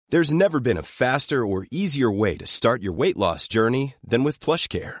There's never been a faster or easier way to start your weight loss journey than with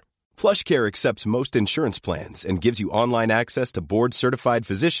PlushCare. PlushCare accepts most insurance plans and gives you online access to board-certified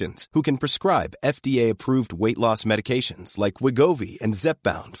physicians who can prescribe FDA-approved weight loss medications like Wegovy and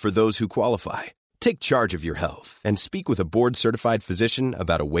Zepbound for those who qualify. Take charge of your health and speak with a board-certified physician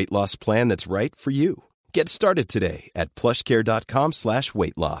about a weight loss plan that's right for you. Get started today at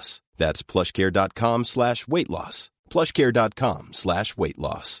plushcare.com/weight loss. That's plushcare.com/weight loss. plushcare.com/weight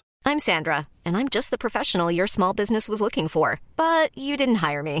loss. I'm Sandra, and I'm just the professional your small business was looking for. But you didn't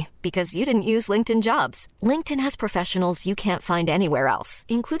hire me because you didn't use LinkedIn Jobs. LinkedIn has professionals you can't find anywhere else,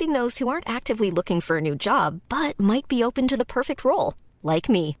 including those who aren't actively looking for a new job, but might be open to the perfect role, like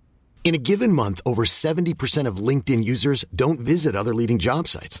me. In a given month, over 70% of LinkedIn users don't visit other leading job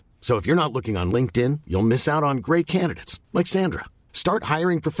sites. So if you're not looking on LinkedIn, you'll miss out on great candidates like Sandra. Start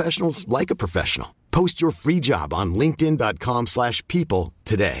hiring professionals like a professional. Post your free job on linkedin.com/people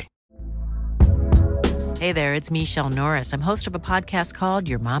today. Hey there, it's Michelle Norris. I'm host of a podcast called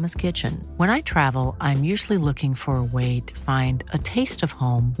Your Mama's Kitchen. When I travel, I'm usually looking for a way to find a taste of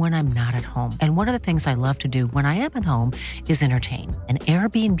home when I'm not at home. And one of the things I love to do when I am at home is entertain. And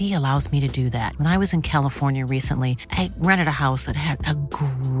Airbnb allows me to do that. When I was in California recently, I rented a house that had a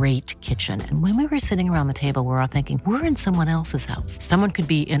great kitchen. And when we were sitting around the table, we're all thinking, we're in someone else's house. Someone could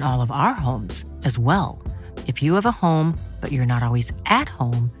be in all of our homes as well. If you have a home, but you're not always at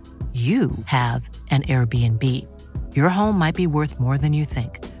home, you have an Airbnb. Your home might be worth more than you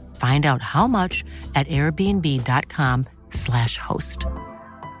think. Find out how much at airbnb.com/host.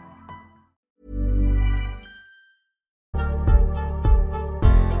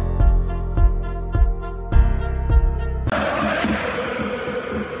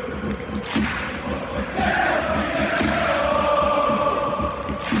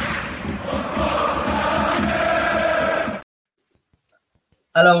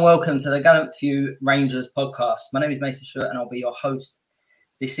 Hello and welcome to the Gallant Few Rangers podcast. My name is Mason Stewart and I'll be your host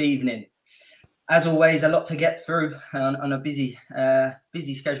this evening. As always, a lot to get through on a busy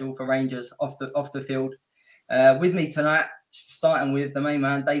schedule for Rangers off the field. With me tonight, starting with the main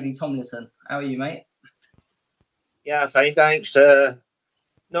man, Davey Tomlinson. How are you, mate? Yeah, fine, thanks. Not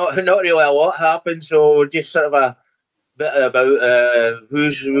really a lot happened, so just sort of a bit about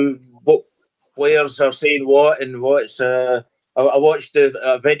what players are saying what and what's. I watched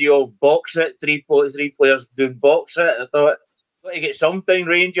a video of box it, three players doing box it. I thought, got to get something,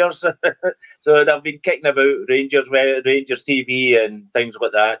 Rangers. So they've been kicking about Rangers TV and things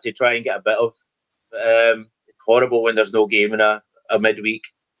like that to try and get a bit of. It's horrible when there's no game in a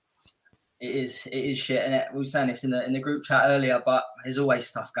midweek. It is shit, and we were saying this in the group chat earlier, but there's always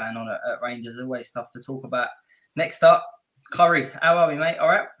stuff going on at Rangers. There's always stuff to talk about. Next up, Curry. How are we, mate? All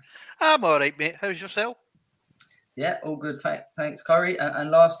right? I'm all right, mate. How's yourself? Yeah, all good. Thanks, Curry.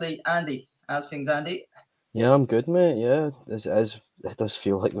 And lastly, Andy. How's things, Andy? Yeah, I'm good, mate. Yeah, it does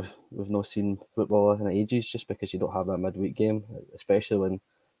feel like we've not seen football in ages, just because you don't have that midweek game, especially when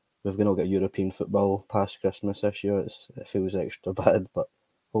we've not got European football past Christmas this year. It feels extra bad, but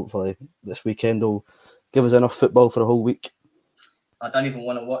hopefully this weekend will give us enough football for a whole week. I don't even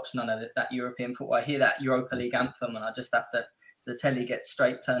want to watch none of that European football. I hear that Europa League anthem, and I just have to. The telly gets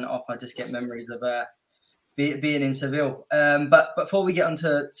straight turned off. I just get memories of being in Seville. But before we get on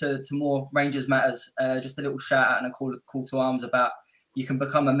to more Rangers matters, just a little shout out and a call to arms about you can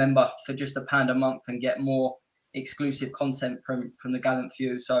become a member for just £1 a month and get more exclusive content from the Gallant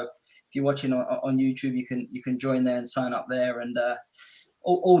Few. So if you're watching on YouTube, you can join there and sign up there, and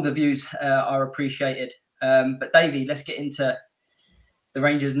all the views are appreciated. But Davey, let's get into the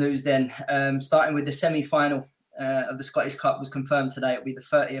Rangers news then. Starting with the semi-final of the Scottish Cup was confirmed today. It'll be the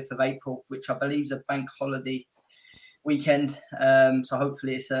 30th of April, which I believe is a bank holiday weekend. So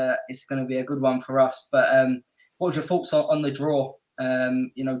hopefully it's going to be a good one for us. But what was your thoughts on the draw?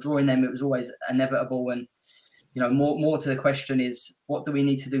 Drawing them, it was always inevitable. And, more to the question is, what do we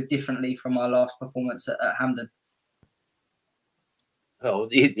need to do differently from our last performance at Hampden? Well,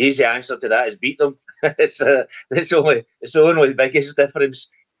 the easy answer to that is beat them. It's the only biggest difference.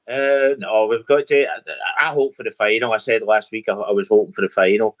 No, we've got to. I hope for the final. I said last week I was hoping for the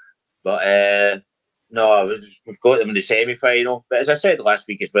final, but no, we've got them in the semi-final. But as I said last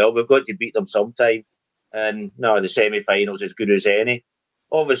week as well, we've got to beat them sometime. And no, the semi-final's as good as any.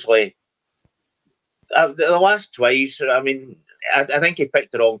 Obviously, the last twice. I mean, I think he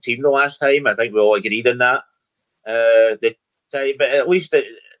picked the wrong team the last time. I think we all agreed on that. But at least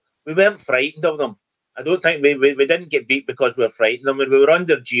we weren't frightened of them. I don't think we didn't get beat because we were frightened of them. When we were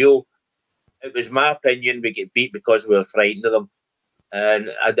under Gio, it was my opinion we get beat because we were frightened of them.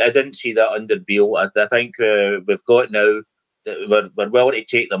 And I didn't see that under Beale. I think we've got now we're willing to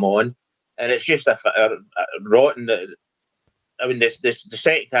take them on, and it's just a rotten. I mean, the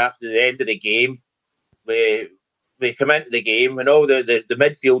second half to the end of the game, we come into the game and all the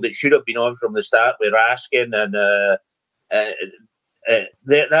midfield that should have been on from the start with Raskin and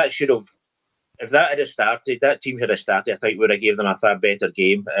that should have. If that had started, that team had started, I think we would have gave them a far better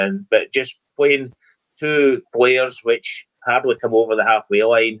game. But just playing two players which hardly come over the halfway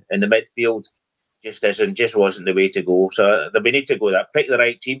line in the midfield just wasn't the way to go. So we need to go that pick the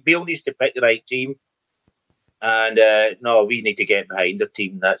right team. Bill needs to pick the right team, and we need to get behind the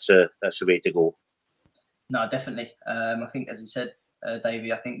team. That's the way to go. No, definitely. I think, as you said,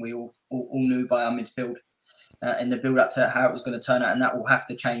 Davey, I think we all knew by our midfield in the build up to how it was going to turn out, and that will have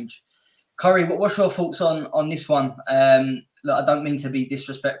to change. Corey, what's your thoughts on this one? Look, I don't mean to be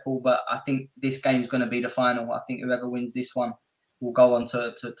disrespectful, but I think this game's going to be the final. I think whoever wins this one will go on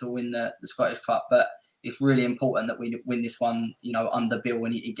to win the Scottish Cup. But it's really important that we win this one, under Bill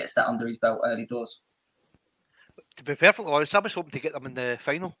when he gets that under his belt early doors. To be perfectly honest, I was hoping to get them in the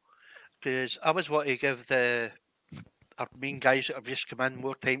final because I was wanting to give our main guys that have just come in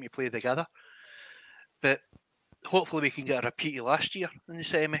more time to play together. But hopefully we can get a repeat of last year in the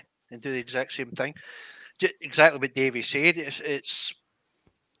semi and do the exact same thing. Exactly what Davey said. It's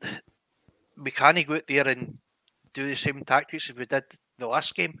we can't go out there and do the same tactics as we did the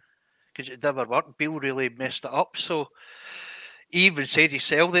last game because it never worked. Bill really messed it up. So he even said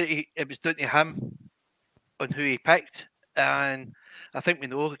himself that it was down to him on who he picked. And I think we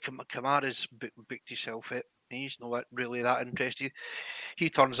know that Kamara's booked himself out. He's not really that interested. He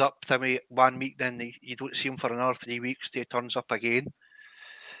turns up to me 1 week, then you don't see him for another 3 weeks. He turns up again.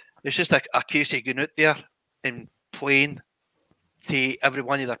 It's just a case of going out there and playing to every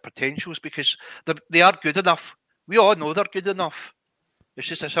one of their potentials because they are good enough. We all know they're good enough. It's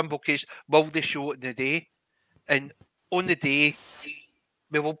just a simple case. Will they show it in the day? And on the day,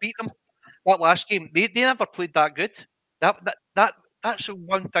 we will beat them. That last game, they never played that good. That's the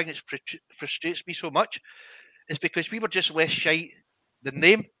one thing that frustrates me so much is because we were just less shite than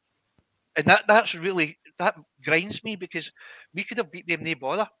them. And that grinds me because we could have beat them no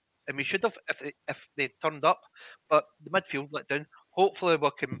bother. And we should have if they turned up, but the midfield let down. Hopefully we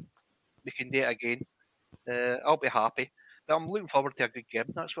can do it again. I'll be happy. But I'm looking forward to a good game.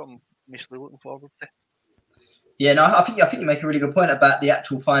 That's what I'm mostly looking forward to. Yeah, no, I think you make a really good point about the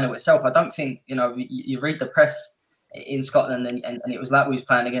actual final itself. I don't think you read the press in Scotland and it was like we was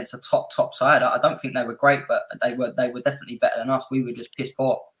playing against a top side. I don't think they were great, but they were definitely better than us. We were just piss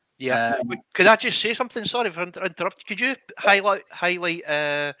poor. Yeah. Could I just say something? Sorry for interrupting. Could you highlight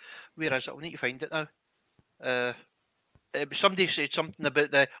where is it? I need to find it now. Somebody said something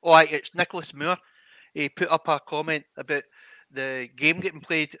about it's Nicholas Moore. He put up a comment about the game getting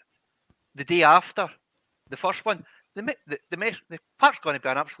played the day after the first one. The park's going to be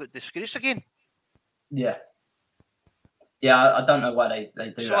an absolute disgrace again. Yeah, I don't know why they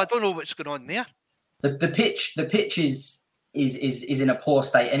do so that. I don't know what's going on there. The pitch is in a poor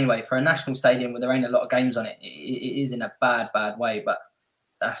state anyway. For a national stadium where there ain't a lot of games on it, it is in a bad way. But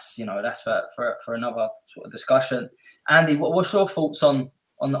that's for another sort of discussion. Andy, what's your thoughts on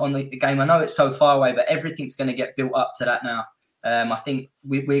the game? I know it's so far away, but everything's going to get built up to that now. I think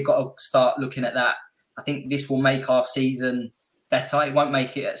we've got to start looking at that. I think this will make our season better. It won't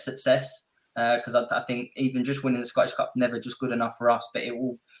make it a success because I think even just winning the Scottish Cup never just good enough for us, but it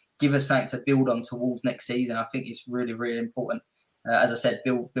will give us something to build on towards next season. I think it's really, really important. As I said,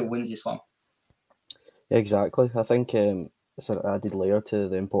 Bill wins this one. Yeah, exactly. I think it's an added layer to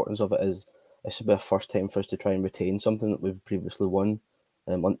the importance of it is this will be a first time for us to try and retain something that we've previously won.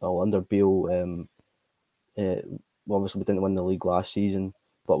 Under Bill, obviously we didn't win the league last season,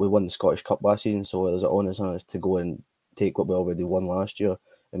 but we won the Scottish Cup last season, so there's an onus on us to go and take what we already won last year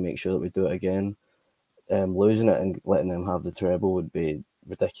and make sure that we do it again. Losing it and letting them have the treble would be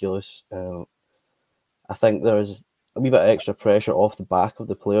ridiculous. I think there's a wee bit of extra pressure off the back of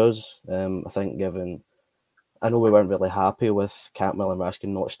the players. I think I know we weren't really happy with Cantwell and Raskin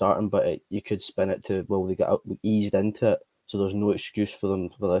not starting, but you could spin it to, well, they got eased into it, so there's no excuse for them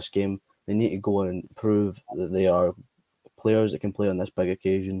for this game. They need to go and prove that they are players that can play on this big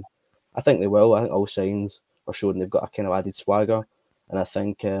occasion. I think they will. I think all signs are showing they've got a kind of added swagger, and I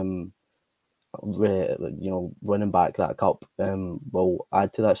think winning back that cup will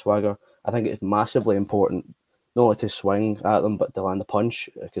add to that swagger. I think it's massively important not only to swing at them but to land the punch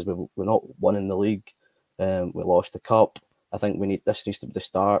because we're not winning the league. We lost the cup. I think this needs to be the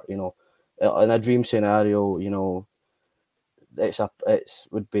start. In a dream scenario,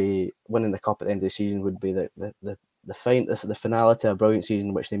 would be winning the cup at the end of the season would be the finale to a brilliant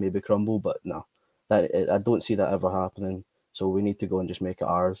season, which they maybe crumble. But no, I don't see that ever happening. So we need to go and just make it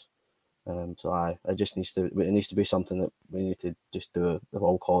ours. It needs to be something that we need to just do at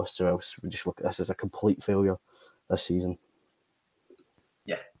all costs, or else we just look at this as a complete failure this season.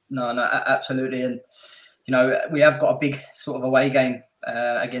 Yeah, no, absolutely. And, we have got a big sort of away game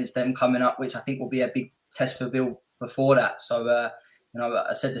against them coming up, which I think will be a big test for Bill before that. So,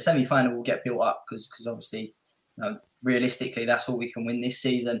 I said the semi-final will get built up because obviously, realistically, that's all we can win this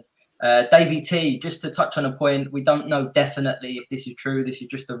season. Davey T, just to touch on a point, we don't know definitely if this is true. This is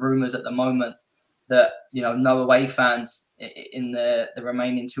just the rumours at the moment that, no away fans in the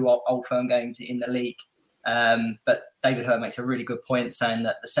remaining 2 Old Firm games in the league. But David Hurt makes a really good point, saying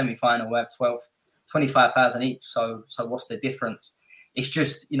that the semi-final will have 25,000 each. So what's the difference? It's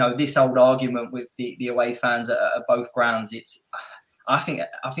just, this old argument with the away fans at both grounds. I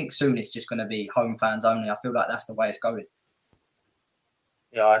think soon it's just going to be home fans only. I feel like that's the way it's going.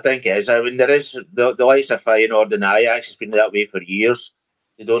 Yeah, I think it is. I mean, there is the likes of Feyenoord and Ajax has been that way for years.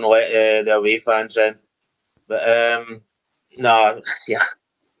 They don't let the away fans in. But, yeah.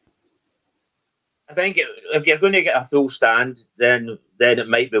 I think if you're going to get a full stand, then it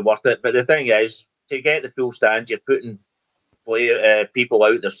might be worth it. But the thing is, to get the full stand, you're putting people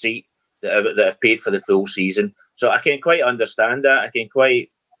out their seat that have paid for the full season. So I can quite understand that. I can quite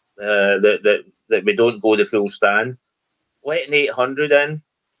that we don't go the full stand. Letting 800 in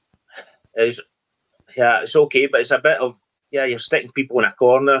is, it's okay, but it's a bit of, you're sticking people in a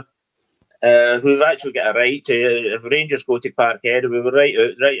corner. We've actually got a right to, if Rangers go to Parkhead, we were right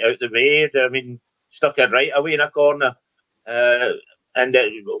out the way. I mean, stuck it right away in a corner. And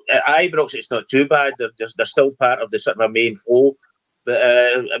at Ibrox, it's not too bad. They're still part of the sort of main flow. But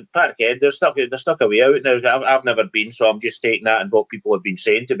at Parkhead, they're stuck away out now. I've never been, so I'm just taking that and what people have been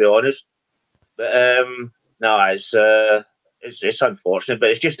saying, to be honest. But it's unfortunate,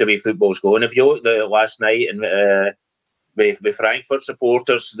 but it's just the way football's going. If you look at last night and with Frankfurt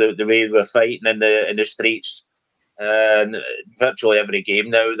supporters, the way we're fighting in the streets, and virtually every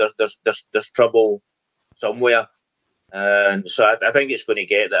game now, there's trouble somewhere. And so I think it's going to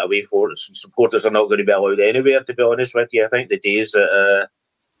get that away for supporters are not going to be allowed anywhere, to be honest with you. I think the days that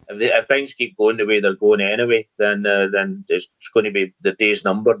if things keep going the way they're going anyway, then it's going to be the days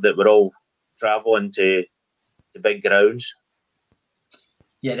numbered that we're all travelling to the big grounds.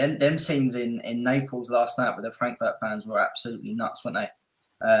 Yeah, them scenes in Naples last night with the Frankfurt fans were absolutely nuts, weren't they?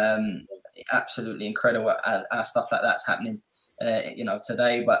 Absolutely incredible. Stuff like that's happening,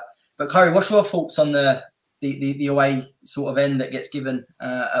 today. But Corey, what's your thoughts on the away sort of end that gets given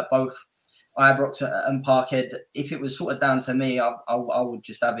at both Ibrox and Parkhead? If it was sort of down to me, I would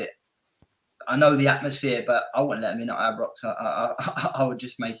just have it. I know the atmosphere, but I wouldn't let them in at Ibrox. I would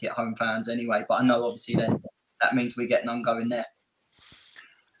just make it home fans anyway. But I know obviously then that means we get none going there.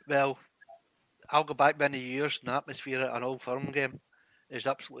 Well, I'll go back many years, and the atmosphere at an Old Firm game is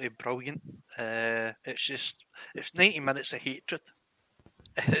absolutely brilliant. It's 90 minutes of hatred.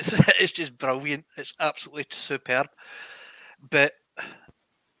 It's just brilliant. It's absolutely superb. But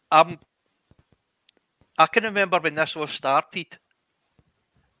I can remember when this was started,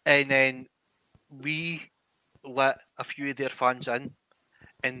 and then we let a few of their fans in,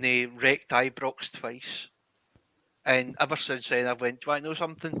 and they wrecked Ibrox twice. And ever since then, I went, do I know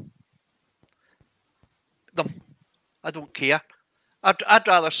something? No, I don't care. I'd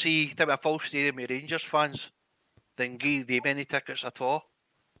rather see them a full stadium with Rangers fans than give them any tickets at all.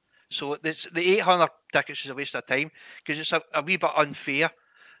 So the 800 tickets is a waste of time because it's a wee bit unfair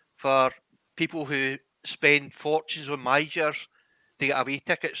for people who spend fortunes on majors to get away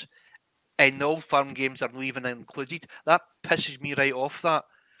tickets, and the Old Firm games are not even included. That pisses me right off, that,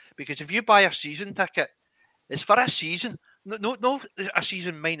 because if you buy a season ticket, it's for a season. No, a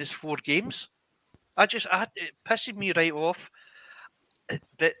season minus 4 games. It pisses me right off.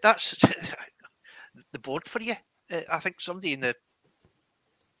 But that's the board for you. I think somebody in the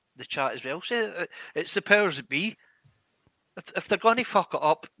chat as well said it's the powers that be. If they're going to fuck it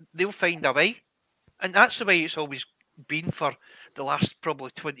up, they'll find a way. And that's the way it's always been for the last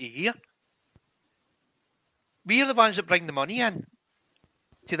probably 20 years. We're the ones that bring the money in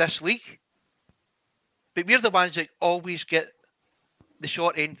to this league. But we're the ones that always get the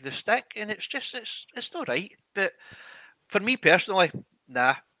short end of the stick, and it's not right. But for me personally,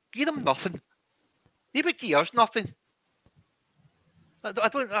 nah, give them nothing. They would give us nothing.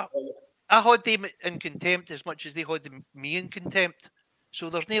 I had them in contempt as much as they had me in contempt. So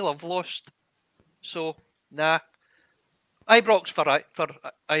there's no love lost. So nah, Ibrox for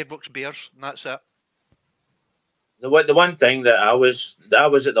Ibrox Bears, and that's it. The one thing that I was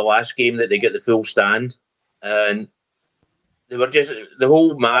at the last game that they get the full stand, and they were just the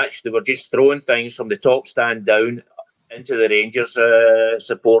whole match. They were just throwing things from the top stand down into the Rangers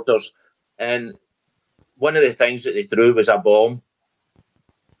supporters. And one of the things that they threw was a bomb.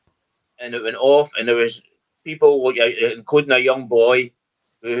 And it went off, and there was people, including a young boy,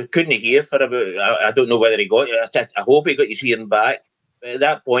 who couldn't hear for about, I don't know whether he got it. I hope he got his hearing back. But at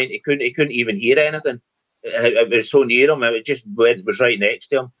that point, he couldn't even hear anything. It was so near him, it just was right next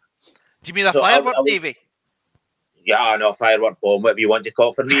to him. Do you mean a firework, Davey? Yeah, no, firework bomb, whatever you want to call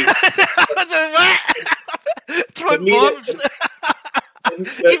it. For me, throwing bombs.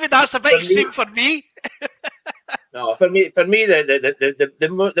 Even that's a bit extreme for me. No, for me,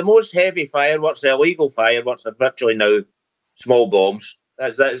 the most heavy fireworks, the illegal fireworks, are virtually now small bombs.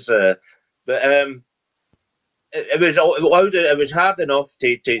 But it was loud. It was hard enough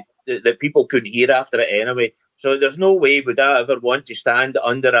that people couldn't hear after it anyway. So there's no way would I ever want to stand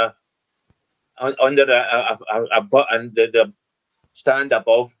under a button the stand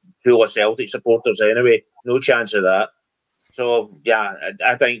above full of Celtic supporters anyway. No chance of that. So yeah,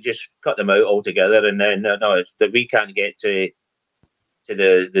 I think just cut them out altogether, and then it's that we can't get to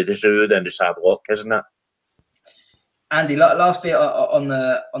the zoo, then just have luck, isn't it? Andy, last bit on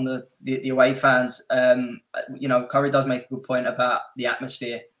the away fans. Curry does make a good point about the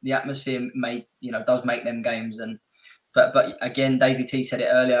atmosphere. The atmosphere does make them games, but again, Davey T said it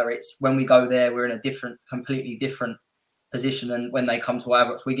earlier. It's when we go there, we're in a completely different position, and when they come to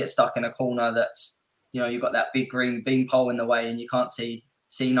Ibrox, we get stuck in a corner that's, you've got that big green beanpole in the way, and you can't see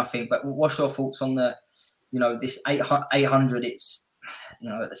nothing. But what's your thoughts on this 800? It's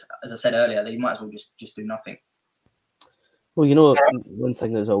as I said earlier, that you might as well just do nothing. Well, one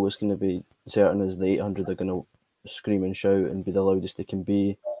thing that's always going to be certain is the 800 are going to scream and shout and be the loudest they can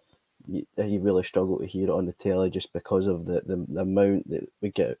be. You really struggle to hear it on the telly just because of the amount that we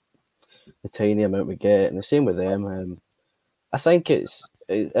get, the tiny amount we get, and the same with them. I think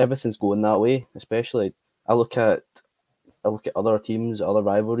everything's going that way. Especially, I look at other teams, other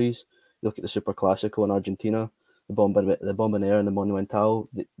rivalries. You look at the Super Clásico in Argentina, the Bombonera and the Monumental.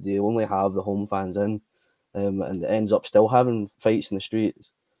 They only have the home fans in. And it ends up still having fights in the streets,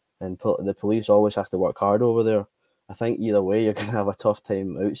 and the police always have to work hard over there. I think either way, you're going to have a tough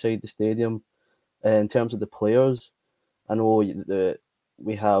time outside the stadium. In terms of the players, I know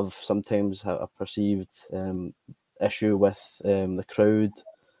we have sometimes a perceived issue with the crowd,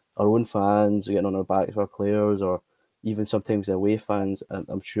 our own fans getting on our backs for our players, or even sometimes the away fans.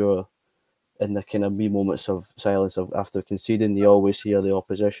 I'm sure in the kind of wee moments of silence after conceding, they always hear the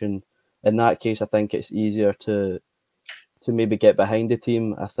opposition. In that case, I think it's easier to maybe get behind the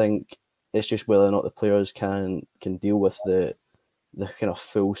team. I think it's just whether or not the players can deal with the kind of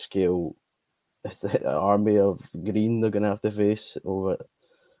full scale army of green they're going to have to face over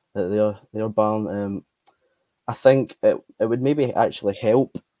their barn. I think it would maybe actually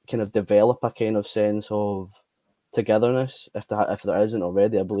help kind of develop a kind of sense of togetherness if there isn't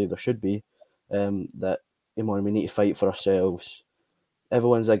already. I believe there should be. That we need to fight for ourselves.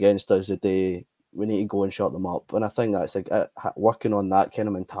 Everyone's against us today. We need to go and shut them up. And I think that's working on that kind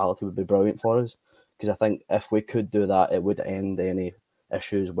of mentality would be brilliant for us, because I think if we could do that, it would end any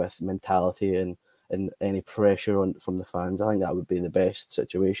issues with mentality and any pressure from the fans. I think that would be the best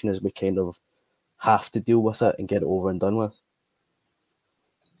situation, is we kind of have to deal with it and get it over and done with.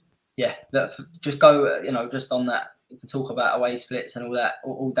 Yeah, just go, just on that. We can talk about away splits and all that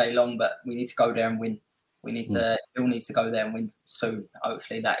all day long, but we need to go there and win. We need to. Bill needs to go there and win soon.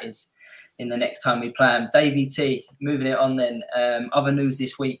 Hopefully, that is in the next time we play. Davey T, moving it on then. Other news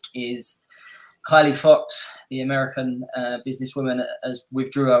this week is Kylie Fox, the American businesswoman, has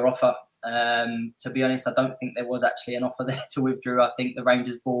withdrew her offer. To be honest, I don't think there was actually an offer there to withdraw. I think the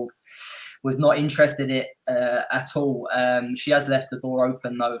Rangers board was not interested in it at all. She has left the door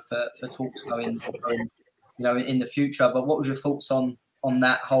open though for talks going, in the future. But what was your thoughts on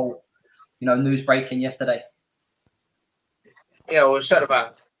that whole? News breaking yesterday. Yeah, well, sort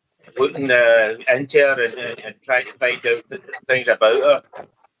of looking into her and trying to find out things about her.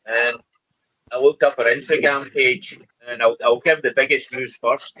 And I looked up her Instagram page, and I'll give the biggest news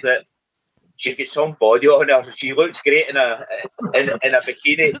first, that she's got some body on her. She looks great in a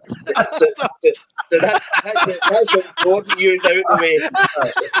bikini. So that's important news out of the way.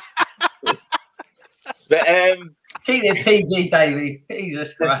 But keep it PG, Davey.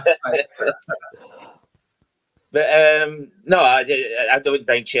 Jesus Christ. But no, I don't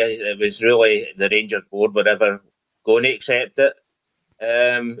think it was really the Rangers board would ever going to accept it.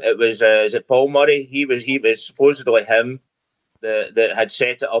 It was is it Paul Murray? He was supposedly him that had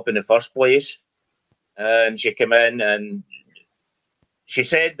set it up in the first place, and she came in and she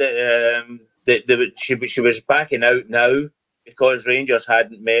said that she was backing out now because Rangers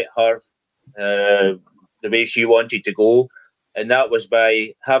hadn't met her the way she wanted to go, and that was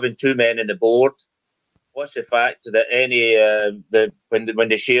by having two men in the board. What's the fact that any when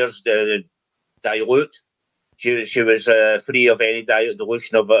the shares dilute, she was free of any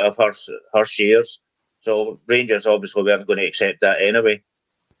dilution of her shares. So Rangers obviously weren't going to accept that anyway.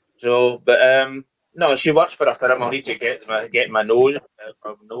 So, but no, she works for a firm. I need to get my notes.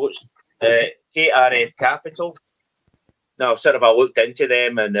 KRF Capital. No, sort of I looked into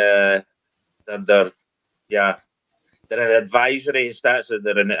them, and they're an advisory.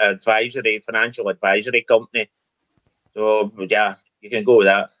 They're an advisory, financial advisory company. So yeah, you can go with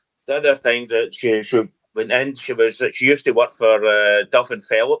that. The other thing that she went in, she used to work for Duff and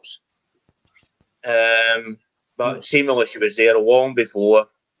Phillips, but seemingly she was there long before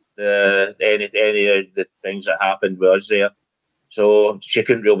any of the things that happened was there. So she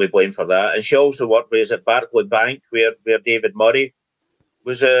couldn't really be blamed for that. And she also worked with at Barclay Bank, where David Murray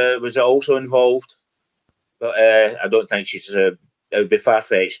was also involved. But I don't think she's. It would be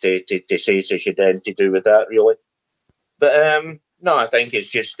far-fetched to say she had anything to do with that, really. But no, I think it's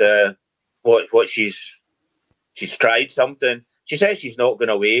just what she's tried something. She says she's not going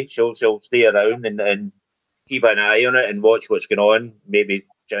away. She'll stay around and keep an eye on it and watch what's going on. Maybe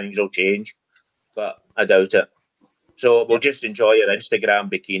things will change, but I doubt it. So we'll just enjoy her Instagram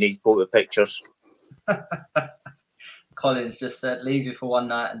bikini photo pictures. Collins just said, leave you for one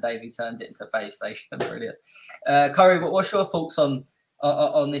night, and Davey turns it into a base station. Brilliant. Curry, what's your thoughts on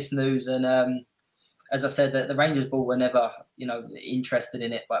this news? And as I said, the Rangers board were never, interested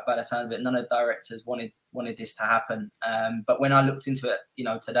in it. But by the sounds of it, none of the directors wanted this to happen. But when I looked into it,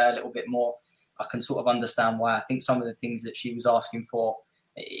 today a little bit more, I can sort of understand why. I think some of the things that she was asking for,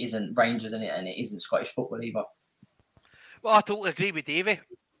 it isn't Rangers and it isn't Scottish football either. Well, I totally agree with Davey.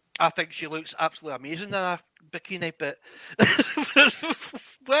 I think she looks absolutely amazing in a bikini, but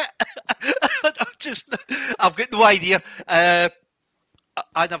what? I've got no idea. I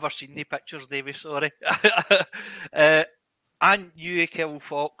never seen the pictures, Davey. Sorry. And Kill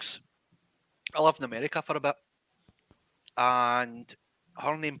Fox. I lived in America for a bit, and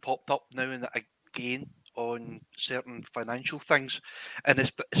her name popped up now and again on certain financial things,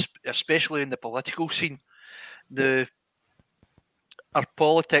 and especially in the political scene. Our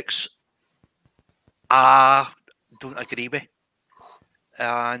politics, I don't agree with.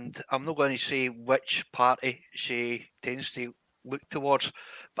 And I'm not going to say which party she tends to look towards,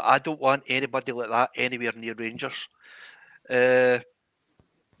 but I don't want anybody like that anywhere near Rangers. Their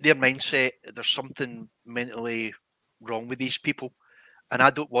mindset, there's something mentally wrong with these people, and I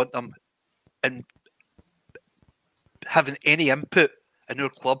don't want them having any input in our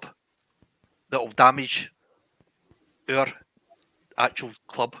club that will damage our actual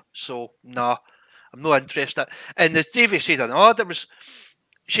club. So no, I'm not interested. And as Davey said,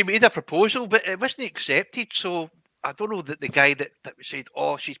 she made a proposal, but it wasn't accepted. So I don't know that the guy that said,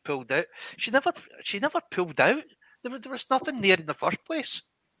 "Oh, she's pulled out." She never pulled out. There was nothing there in the first place.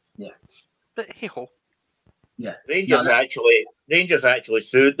 Yeah, but hey ho. Yeah, Rangers actually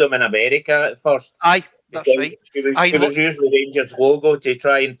sued them in America at first. Aye, that's right. She was using the Rangers logo to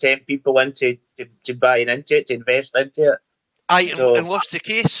try and tempt people into to buying into it, to invest into it. Aye, and lost the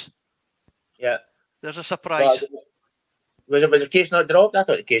case. Yeah. There's a surprise. Was the case not dropped? I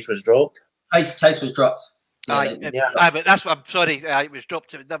thought the case was dropped. Case was dropped. Aye, but that's what I'm sorry. It was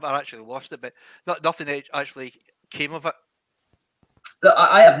dropped. It never actually lost it, but nothing actually came of it. Look,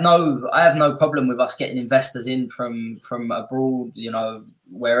 I have no problem with us getting investors in from abroad.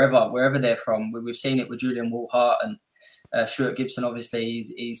 Wherever they're from. We've seen it with Julian Wolhart and Stuart Gibson. Obviously,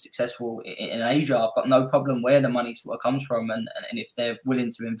 he's successful in Asia. I've got no problem where the money sort of comes from, and if they're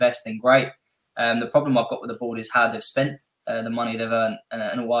willing to invest, then great. The problem I've got with the board is how they've spent the money they've earned,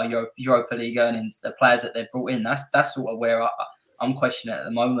 and all our Europa League earnings, the players that they've brought in. That's sort of where I'm questioning at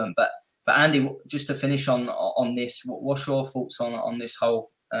the moment. But Andy, just to finish on this, what's your thoughts on this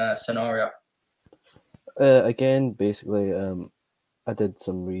whole scenario? Again, basically, I did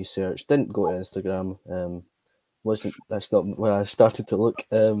some research. Didn't go to Instagram. That's not where I started to look.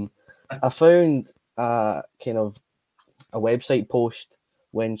 I found a kind of a website post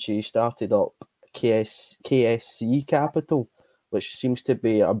when she started up KSC Capital, which seems to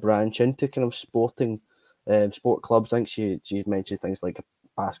be a branch into kind of sport clubs. I think she mentioned things like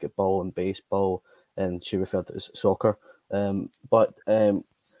basketball and baseball, and she referred to it as soccer. But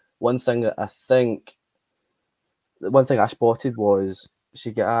one thing I spotted was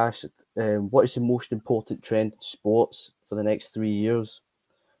she got asked, what is the most important trend in sports for the next 3 years?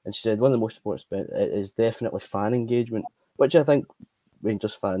 And she said one of the most important is definitely fan engagement, which I think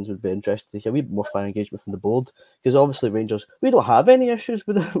Rangers fans would be interested to hear. We more fan engagement from the board, because obviously Rangers, we don't have any issues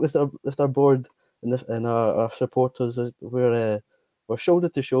with our board. and our supporters, we're shoulder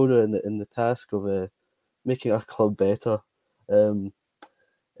to shoulder in the task of making our club better. And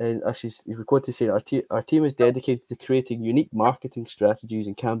as we're going to say, our team is dedicated to creating unique marketing strategies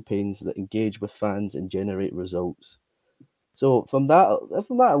and campaigns that engage with fans and generate results. So from that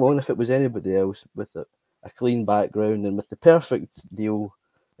alone, if it was anybody else with a clean background and with the perfect deal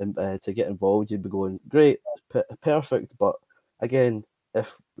to get involved, you'd be going, great, perfect. But again,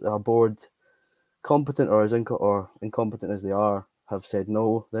 if our board, competent or incompetent as they are, have said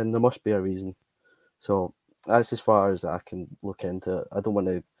no, then there must be a reason. So that's as far as I can look into it. I don't want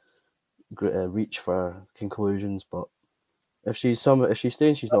to reach for conclusions, but if she's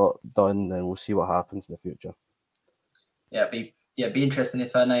saying she's not done, then we'll see what happens in the future. Yeah, be interesting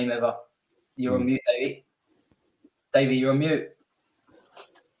if her name ever. You're on mute, Davey. Davey, you're on mute.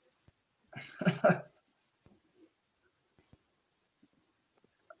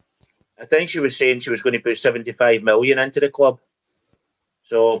 I think she was saying she was going to put 75 million into the club.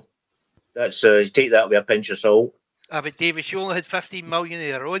 So that's take that with a pinch of salt. But Davey, she only had 15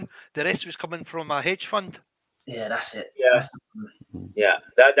 million of her own. The rest was coming from a hedge fund. Yeah, that's it. Yeah,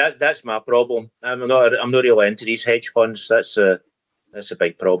 that's my problem. I'm not really into these hedge funds. That's a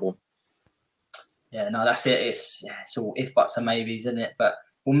big problem. Yeah, no, that's it. It's all if buts and maybes, isn't it? But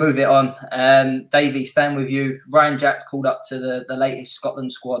we'll move it on. Davey, staying with you. Ryan Jack called up to the latest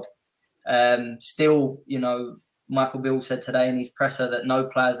Scotland squad. Still, Michael Beale said today in his presser that no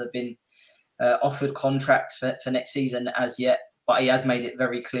players have been offered contracts for next season as yet, but he has made it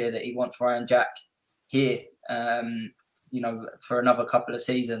very clear that he wants Ryan Jack here, for another couple of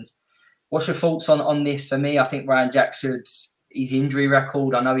seasons. What's your thoughts on this? For me, I think Ryan Jack his injury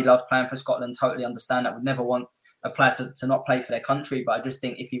record, I know he loves playing for Scotland, totally understand that. Would never want a player to not play for their country, but I just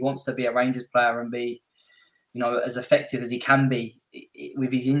think if he wants to be a Rangers player and be, as effective as he can be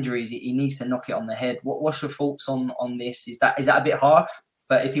with his injuries, he needs to knock it on the head. What's your thoughts on this? Is that a bit harsh?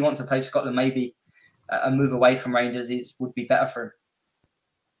 But if he wants to play for Scotland, maybe a move away from Rangers would be better for him.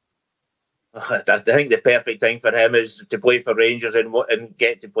 I think the perfect thing for him is to play for Rangers and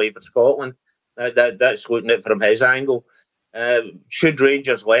get to play for Scotland. That's looking at it from his angle. Should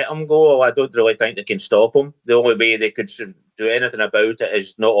Rangers let him go? I don't really think they can stop him. The only way they could do anything about it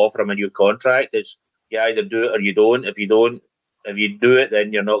is not offer him a new contract. It's you either do it or you don't. If you do it,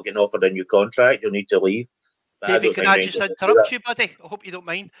 then you're not getting offered a new contract. You'll need to leave. David, can I just interrupt you, buddy? I hope you don't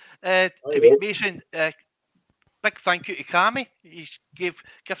mind. David Mason, big thank you to Cammy. He's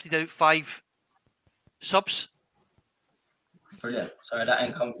gifted out 5 subs. Brilliant. Sorry, that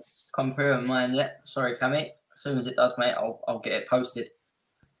ain't come through on mine yet. Sorry, Cammy. As soon as it does, mate, I'll get it posted.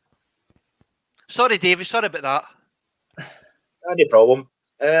 Sorry, David. Sorry about that. No problem.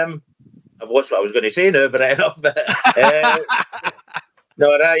 I've lost what I was going to say now, but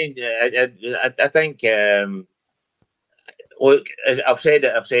no, Ryan. I think. Look, I've said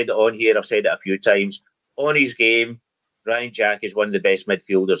it on here. I've said it a few times. On his game, Ryan Jack is one of the best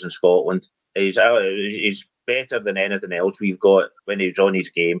midfielders in Scotland. He's better than anything else we've got when he's on his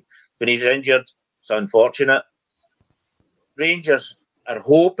game. When he's injured, it's unfortunate. Rangers are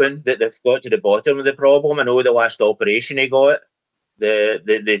hoping that they've got to the bottom of the problem. I know the last operation he got, they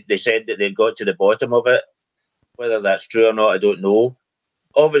said that they got to the bottom of it. Whether that's true or not, I don't know.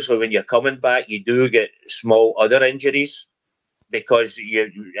 Obviously, when you're coming back, you do get small other injuries because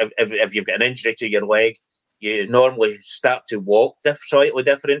if you've got an injury to your leg, you normally start to walk slightly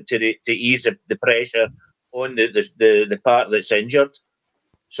different to ease the pressure on the part that's injured.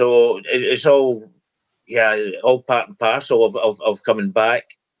 So it's all part and parcel of coming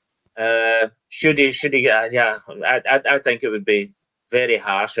back. Should he? I think it would be very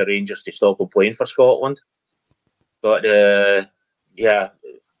harsh for Rangers to stop him playing for Scotland. But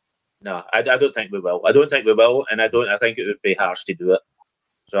no, I don't think we will. I don't think we will, and I think it would be harsh to do it.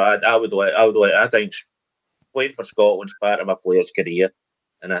 So I think playing for Scotland's part of a player's career,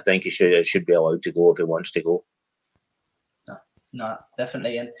 and I think he should be allowed to go if he wants to go. No,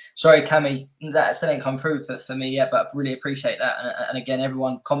 definitely. And sorry, Cammy, that still ain't come through for me yet, but I really appreciate that. And again,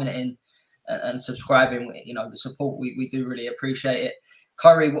 everyone commenting and subscribing, the support, we do really appreciate it.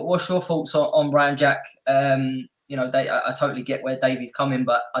 Curry, what's your thoughts on Ryan Jack? I totally get where Davey's coming,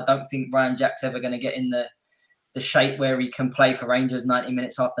 but I don't think Ryan Jack's ever going to get in the shape where he can play for Rangers 90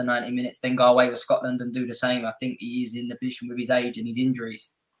 minutes after 90 minutes, then go away with Scotland and do the same. I think he is in the position with his age and his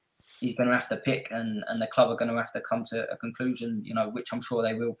injuries. He's going to have to pick, and the club are going to have to come to a conclusion, which I'm sure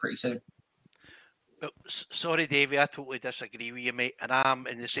they will pretty soon. Well, sorry, Davey, I totally disagree with you, mate, and I'm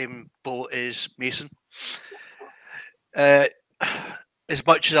in the same boat as Mason. As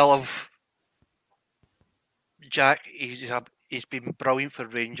much as I love Jack, he's been brilliant for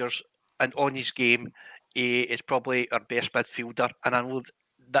Rangers. and on his game, he is probably our best midfielder. And I know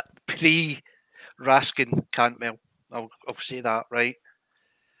that pre-Raskin Cantwell, I'll say that, right?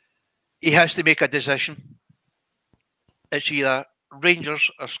 He has to make a decision. It's either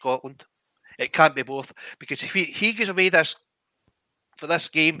Rangers or Scotland. It can't be both, because if he goes away for this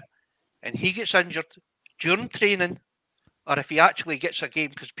game and he gets injured during training, or if he actually gets a game,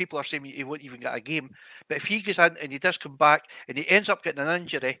 because people are saying he won't even get a game, but if he goes in and he does come back and he ends up getting an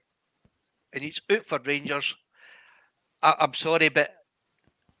injury and he's out for Rangers, I'm sorry, but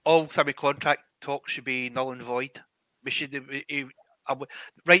all semi contract talk should be null and void. We should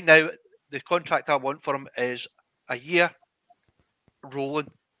right now, the contract I want for him is a year rolling,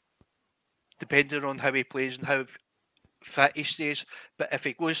 depending on how he plays and how fit he stays. But if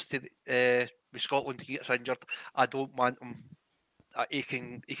he goes to with Scotland, he gets injured, I don't want him. He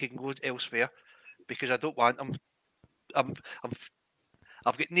can go elsewhere, because I don't want him.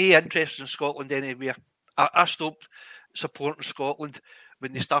 I've got no interest in Scotland anywhere. I stopped supporting Scotland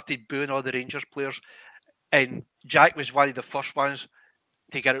when they started booing all the Rangers players, and Jack was one of the first ones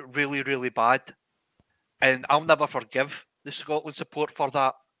to get it really, really bad. And I'll never forgive the Scotland support for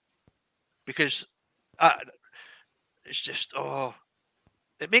that, because it's just,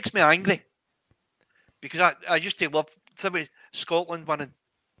 it makes me angry, because I used to love Scotland winning,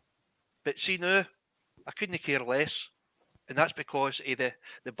 but see now, I couldn't care less, and that's because of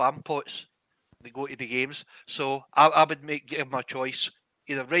the Bampots that go to the games. So I would give my choice,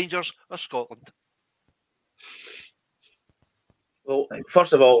 either Rangers or Scotland. Well,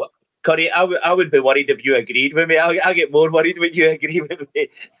 first of all, Curry, I would be worried if you agreed with me. I get more worried when you agree with me.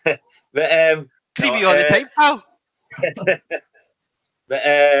 But leave you on the time, pal.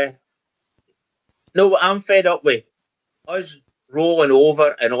 But no, what I'm fed up with us rolling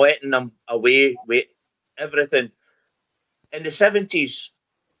over and letting them away with everything. In the 70s,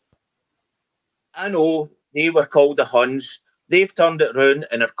 I know they were called the Huns. They've turned it round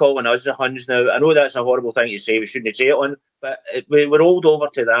and are calling us the Huns now. I know that's a horrible thing to say. We shouldn't say it on, but we were rolled over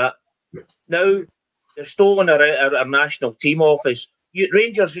to that. Now they're stolen our national team office.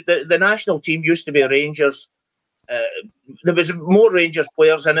 Rangers, the national team used to be Rangers. There was more Rangers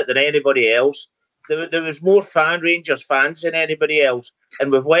players in it than anybody else. There was more Rangers fans than anybody else,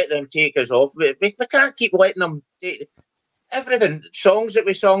 and we've let them take us off. We can't keep letting them take everything. Songs that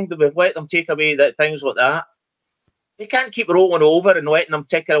we sung, that we've let them take away, that things like that. We can't keep rolling over and letting them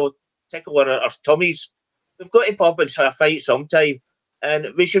tickle our tummies. We've got to pop into a fight sometime, and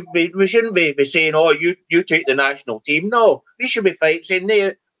we shouldn't be saying, "Oh, you take the national team." No, we should be fighting, saying,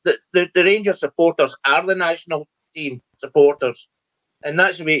 "No, the Rangers supporters are the national team supporters." And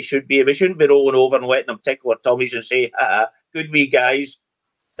that's the way it should be. We shouldn't be rolling over and letting them tickle our tummies and say, good wee guys.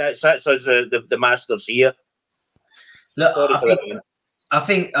 That's us, the masters here. Look, I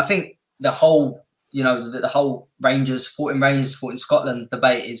think the whole, the whole Rangers supporting Scotland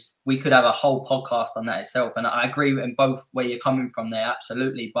debate is, we could have a whole podcast on that itself. And I agree in both where you're coming from there,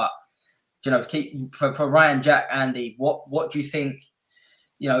 absolutely. But, for Ryan, Jack, Andy, what do you think?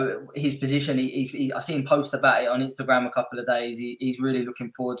 His position, I see him post about it on Instagram a couple of days. He's really looking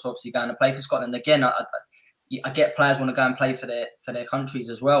forward to obviously going to play for Scotland. Again, I get players want to go and play for their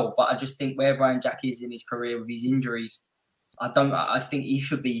countries as well. But I just think where Ryan Jack is in his career with his injuries, I think he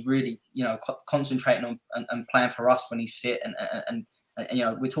should be really, concentrating on and playing for us when he's fit. And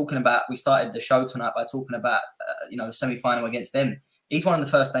we're talking about, we started the show tonight by talking about, the semi-final against them. He's one of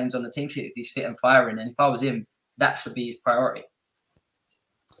the first names on the team sheet if he's fit and firing. And if I was him, that should be his priority.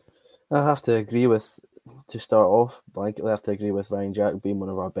 I have to agree with, to start off, blanketly, I have to agree with Ryan Jack being one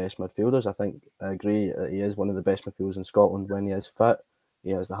of our best midfielders. I agree that he is one of the best midfielders in Scotland when he is fit.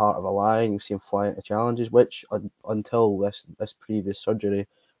 He has the heart of a lion. You see him fly into challenges, which until this previous surgery,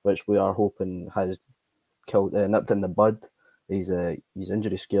 which we are hoping has nipped in the bud, his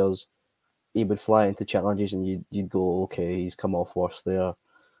injury scales, he would fly into challenges and you'd go, okay, he's come off worse there,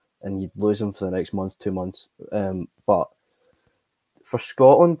 and you'd lose him for the next month, 2 months. But for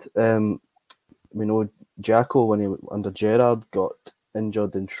Scotland, we know Jacko, when he under Gerrard, got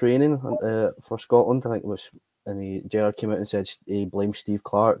injured in training for Scotland. I think it was, and Gerrard came out and said he blamed Steve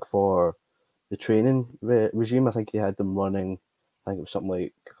Clarke for the training regime. I think he had them running, I think it was something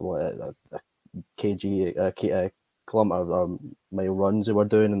like a kilometre or mile runs they were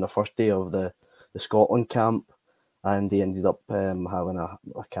doing in the first day of the Scotland camp, and he ended up having a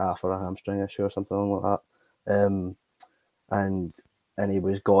calf or a hamstring issue or something like that. And he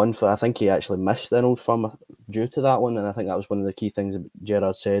was gone for, I think he actually missed the Old Firm due to that one, and I think that was one of the key things that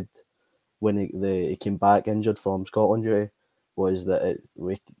Gerrard said when he came back injured from Scotland duty, was that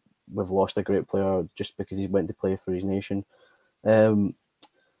we've lost a great player just because he went to play for his nation.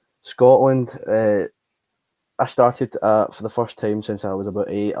 Scotland, I started for the first time since I was about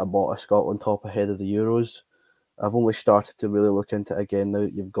 8. I bought a Scotland top ahead of the Euros. I've only started to really look into it again now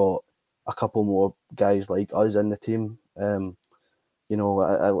that you've got a couple more guys like us in the team. You know,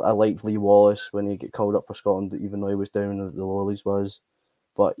 I liked Lee Wallace when he got called up for Scotland, even though he was down in the lowlies was.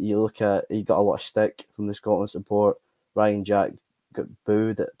 But you look at, he got a lot of stick from the Scotland support. Ryan Jack got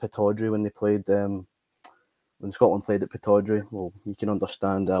booed at Pittodrie when they played, when Scotland played at Pittodrie. Well, you can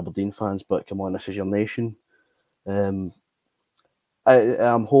understand the Aberdeen fans, but come on, this is your nation. I'm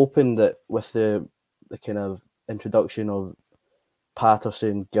hoping that with the kind of introduction of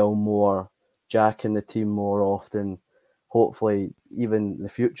Patterson, Gilmore, Jack in the team more often, hopefully even in the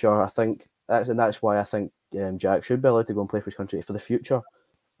future, I think that's why I think Jack should be allowed to go and play for his country for the future.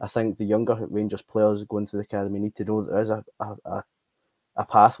 I think the younger Rangers players going to the academy need to know that there is a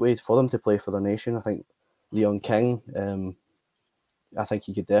pathway for them to play for their nation. I think Leon King, I think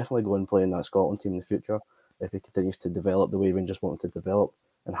he could definitely go and play in that Scotland team in the future if he continues to develop the way Rangers want him to develop.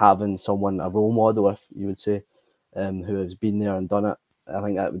 And having someone, a role model, if you would say, who has been there and done it, I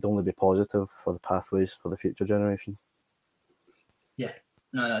think that would only be positive for the pathways for the future generation. Yeah,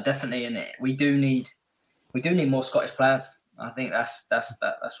 no, definitely. And we do need more Scottish players. I think that's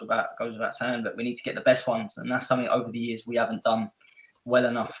what goes without saying. But we need to get the best ones, and that's something over the years we haven't done well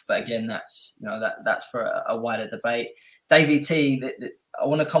enough. But again, that's for a wider debate. Davey T, I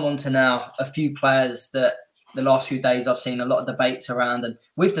want to come on to now a few players that the last few days I've seen a lot of debates around, and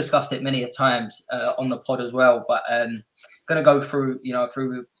we've discussed it many a times on the pod as well. But going to go through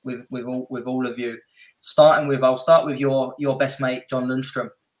with all of you. I'll start with your best mate John Lundstrom.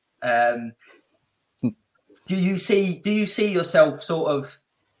 Do you see yourself sort of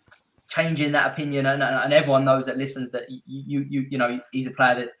changing that opinion? And everyone knows that listens that you know he's a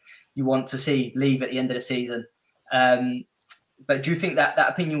player that you want to see leave at the end of the season. But do you think that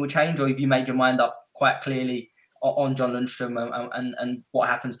opinion will change, or have you made your mind up quite clearly on John Lundstrom and what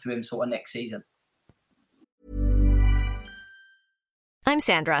happens to him sort of next season? I'm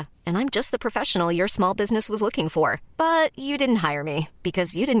Sandra, and I'm just the professional your small business was looking for. But you didn't hire me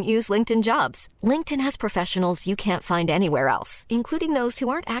because you didn't use LinkedIn Jobs. LinkedIn has professionals you can't find anywhere else, including those who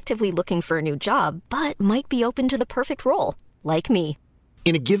aren't actively looking for a new job, but might be open to the perfect role, like me.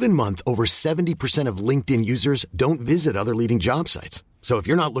 In a given month, over 70% of LinkedIn users don't visit other leading job sites. So if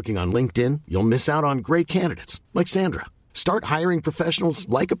you're not looking on LinkedIn, you'll miss out on great candidates like Sandra. Start hiring professionals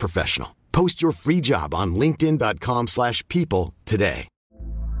like a professional. Post your free job on linkedin.com/people today.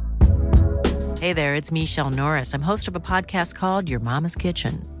 Hey there, it's Michelle Norris. I'm host of a podcast called Your Mama's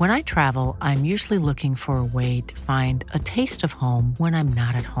Kitchen. When I travel, I'm usually looking for a way to find a taste of home when I'm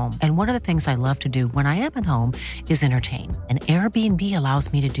not at home. And one of the things I love to do when I am at home is entertain. And Airbnb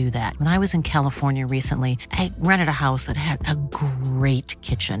allows me to do that. When I was in California recently, I rented a house that had a great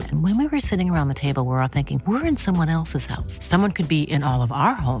kitchen. And when we were sitting around the table, we were all thinking, we're in someone else's house. Someone could be in all of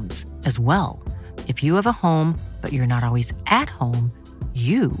our homes as well. If you have a home, but you're not always at home,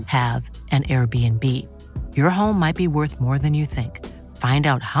 you have an Airbnb. Your home might be worth more than you think. Find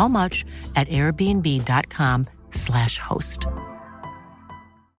out how much at airbnb.com/host.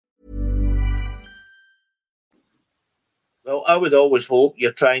 Well, I would always hope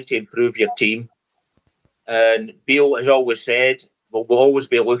you're trying to improve your team. And Beale has always said, we'll always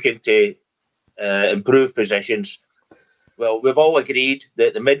be looking to improve positions. Well, we've all agreed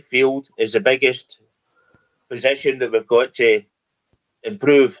that the midfield is the biggest position that we've got to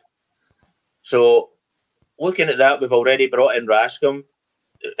improve. So, looking at that, we've already brought in Raskin.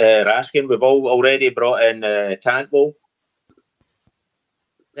 We've already brought in Cantwell.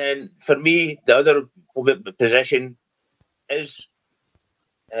 Then, for me, the other position is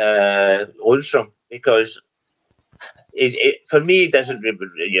Lundstrom, because it for me doesn't.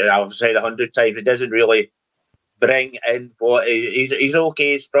 I've said 100 times, it doesn't really bring in what he's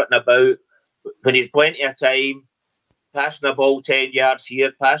okay strutting about when he's plenty of time. Passing the ball 10 yards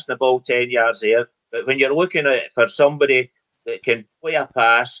here, passing the ball 10 yards there. But when you're looking at for somebody that can play a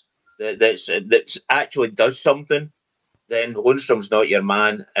pass that's actually does something, then Lundstrom's not your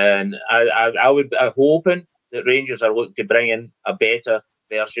man. And I'm hoping that Rangers are looking to bring in a better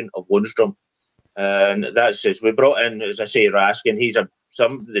version of Lundstrom. And that's it. We brought in, as I say, Raskin. He's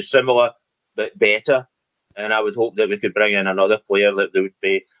similar but better. And I would hope that we could bring in another player that would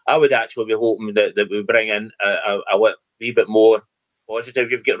be. I would actually be hoping that we bring in a wee bit more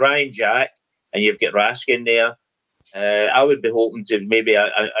positive. You've got Ryan Jack and you've got Raskin there. I would be hoping to maybe a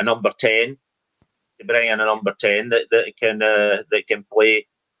number 10, to bring in a number 10 that can play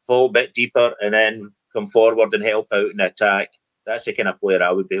fall a bit deeper and then come forward and help out in the attack. That's the kind of player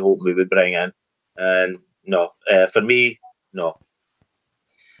I would be hoping we would bring in. And no, for me, no.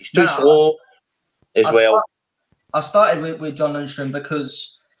 He's too slow as well. I started with John Lundstrom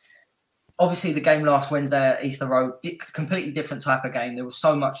because obviously the game last Wednesday at Easter Road, completely different type of game. There was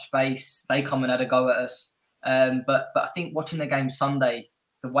so much space. They come and had a go at us. But I think watching the game Sunday,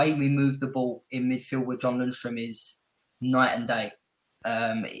 the way we move the ball in midfield with John Lundstrom is night and day.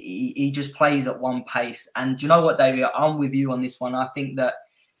 He just plays at one pace. And do you know what, David? I'm with you on this one. I think that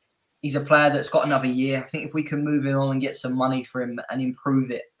he's a player that's got another year. I think if we can move him on and get some money for him and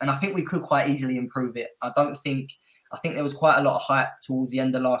improve it, and I think we could quite easily improve it. I think there was quite a lot of hype towards the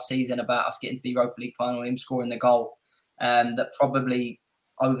end of last season about us getting to the Europa League final, him scoring the goal, that probably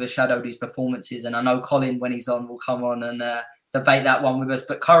overshadowed his performances. And I know Colin, when he's on, will come on and debate that one with us.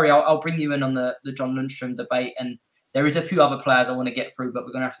 But Curry, I'll bring you in on the John Lundstrom debate. And there is a few other players I want to get through, but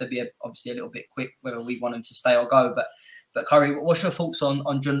we're going to have to be obviously a little bit quick whether we want him to stay or go. But Curry, what's your thoughts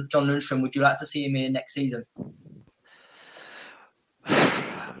on John Lundstrom? Would you like to see him here next season?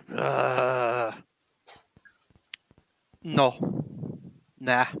 No.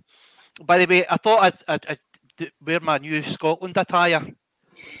 Nah. By the way, I thought I'd wear my new Scotland attire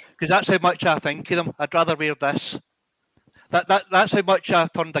because that's how much I think of them. I'd rather wear this. That's how much I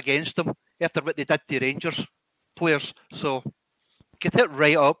turned against them after what they did to Rangers players. So get it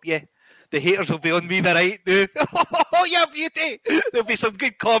right up, yeah. The haters will be on me the right now. Oh, yeah, beauty. There'll be some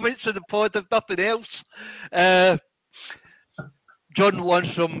good comments in the pod if nothing else. John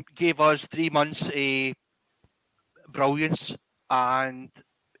Lundstrom gave us 3 months of brilliance, and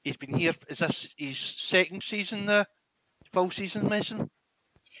he's been here. Is this his second season now? Full season, Mason?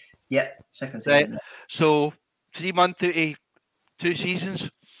 Yeah, second season. Right. So 3 months out of 2 seasons,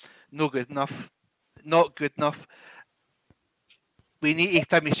 no good enough. Not good enough. We need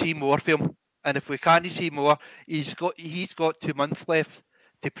to see more from him, and if we can't see more, he's got 2 months left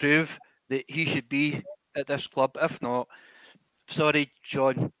to prove that he should be at this club. If not, sorry,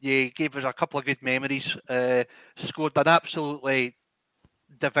 John, you gave us a couple of good memories. Scored an absolutely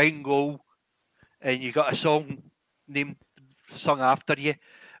divine goal, and you got a song sung after you,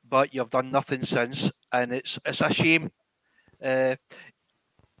 but you've done nothing since, and it's a shame.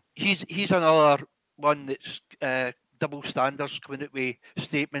 He's another one that's double standards, coming out with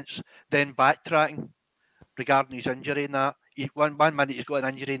statements, then backtracking regarding his injury and that. One minute he's got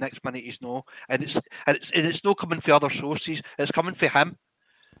an injury, next minute he's no, and it's not coming from other sources. It's coming from him.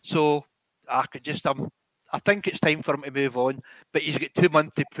 So I think it's time for him to move on. But he's got 2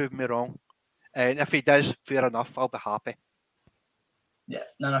 months to prove me wrong, and if he does, fair enough. I'll be happy. Yeah,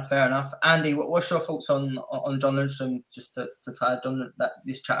 no, fair enough. Andy, what's your thoughts on John Lundstrom? Just to tie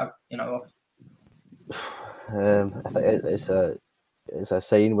this chat, off. I think it's a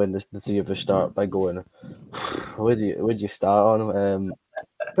sign when the three of us start by going, would you start on?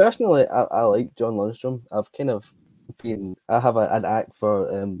 Personally, I like John Lundstrom. I have an act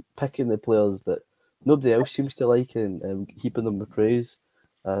for picking the players that nobody else seems to like and heaping them with praise.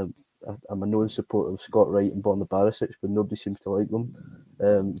 I'm a known supporter of Scott Wright and Borna Barisic, but nobody seems to like them.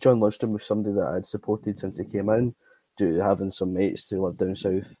 John Lundstrom was somebody that I'd supported since he came in, due to having some mates who lived down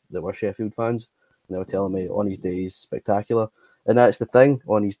south that were Sheffield fans. And they were telling me on his day he's spectacular. And that's the thing,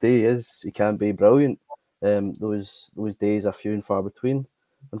 on his day he can be brilliant. Those days are few and far between,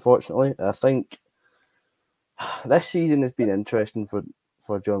 unfortunately. I think this season has been interesting for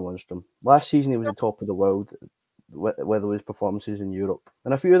John Lundstrom. Last season he was the top of the world with his performances in Europe.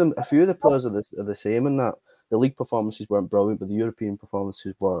 And a few of the players are the same in that. The league performances weren't brilliant, but the European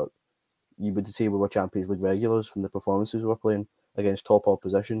performances were, you would say we were Champions League regulars from the performances we were playing against top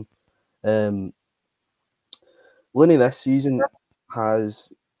opposition. Looney this season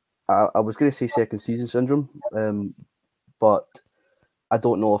has, I was going to say second season syndrome, but I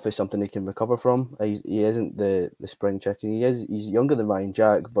don't know if it's something he can recover from. He isn't the spring chicken. He's younger than Ryan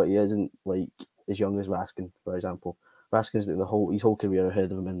Jack, but he isn't like as young as Raskin, for example. Raskin's his whole career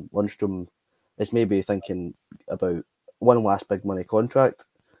ahead of him, and Lundstrom is maybe thinking about one last big money contract,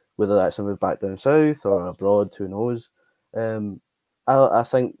 whether that's a move back down south or abroad, who knows. I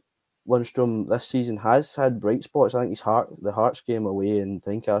think Lundstrom this season has had bright spots. I think the Hearts game away in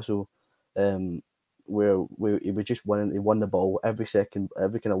Tynecastle, where he was just winning. He won the ball every kind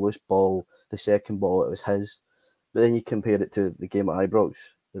of loose ball. The second ball, it was his. But then you compare it to the game at Ibrox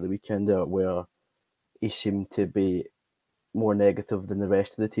the weekend there, where he seemed to be more negative than the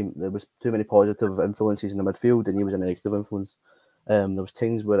rest of the team. There was too many positive influences in the midfield, and he was a negative influence. There was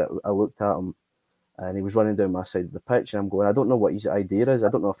times where I looked at him, and he was running down my side of the pitch, and I'm going, I don't know what his idea is. I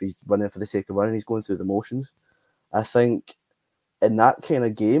don't know if he's running for the sake of running. He's going through the motions. I think in that kind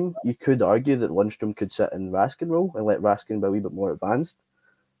of game, you could argue that Lundstrom could sit in Raskin role and let Raskin be a wee bit more advanced,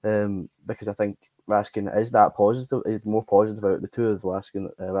 because I think Raskin is that positive. He's more positive about the two of Raskin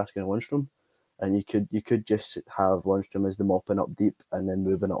and Lundstrom, and you could just have Lundstrom as the mopping up deep and then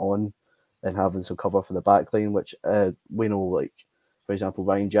moving it on and having some cover for the back line, which we know, like, for example,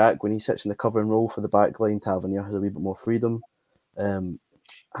 Ryan Jack, when he sits in the covering role for the back line, Tavernier has a wee bit more freedom.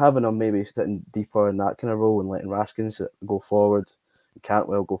 Having him maybe sitting deeper in that kind of role and letting Raskin go forward,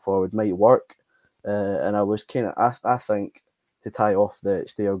 Cantwell go forward might work. And I was kind of, I think, to tie off the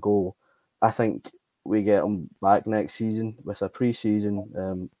Stair goal, I think we get him back next season with a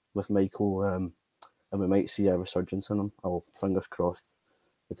pre-season with Michael, and we might see a resurgence in him. Fingers crossed,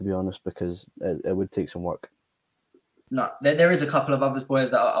 to be honest, because it would take some work. No, there is a couple of others,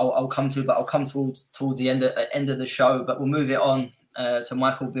 boys, that I'll come to, but I'll come towards the end of the show. But we'll move it on to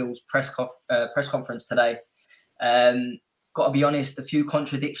Michael Beale's press conference today. Got to be honest, a few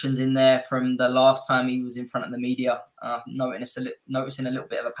contradictions in there from the last time he was in front of the media. Noticing a little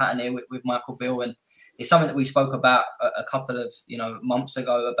bit of a pattern here with Michael Beale, and it's something that we spoke about a couple of months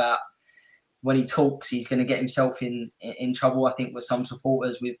ago about when he talks, he's going to get himself in trouble. I think with some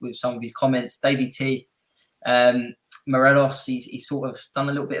supporters with some of his comments. Davey T, Morelos, he's sort of done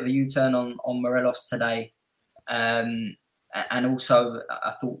a little bit of a U-turn on Morelos today. And also,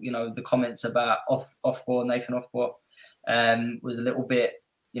 I thought, the comments about Othbor, Nathan Othbor, was a little bit,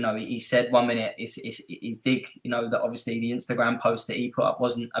 he said 1 minute he's dig, that obviously the Instagram post that he put up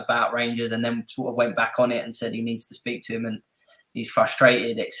wasn't about Rangers, and then sort of went back on it and said he needs to speak to him and he's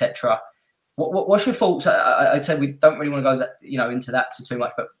frustrated, etc. What's your thoughts? I'd say we don't really want to go into that too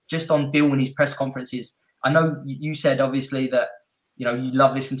much, but just on Beale and his press conferences, I know you said obviously that you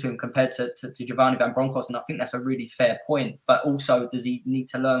love listening to him compared to Giovanni Van Bronckhorst, and I think that's a really fair point. But also, does he need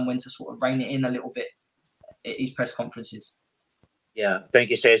to learn when to sort of rein it in a little bit at his press conferences? Yeah, I think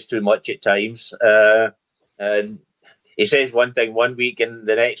he says too much at times, and he says one thing one week, and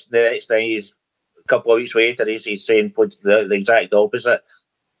the next thing he's a couple of weeks later he's saying the exact opposite.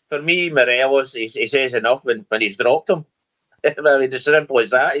 For me, Morelos, he says enough when he's dropped him. I mean, it's as simple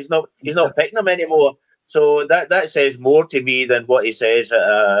as that. He's not picking him anymore. So that says more to me than what he says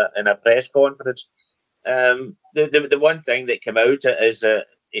in a press conference. The one thing that came out is that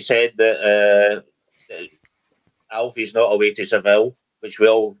he said that Alfie's not away to Seville, which we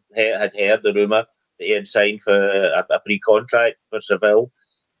all had heard the rumour that he had signed for a pre-contract for Seville.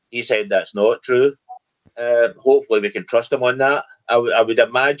 He said that's not true. Hopefully we can trust him on that. I would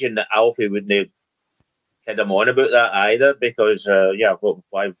imagine that Alfie wouldn't kid him on about that either, because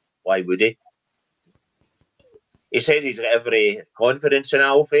why would he? He says he's got every confidence in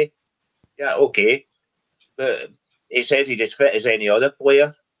Alfie. Yeah, okay. But he says he's as fit as any other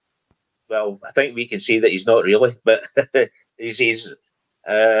player. Well, I think we can see that he's not really. But he said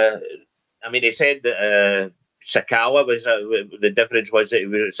that Sakala was, the difference was that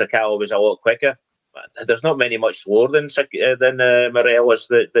Sakala was a lot quicker. But there's not much slower than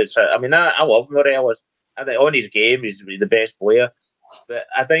Morelos. I love Morelos. I think on his game, he's the best player. But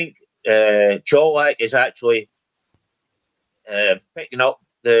I think Colak is actually picking up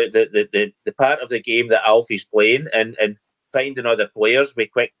the part of the game that Alfie's playing and finding other players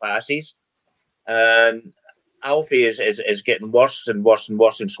with quick passes. And Alfie is getting worse and worse and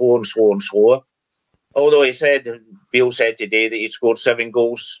worse and slower. Although Beale said today that he scored 7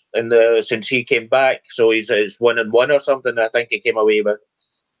 goals since he came back, so it's 1-1 or something. I think he came away with.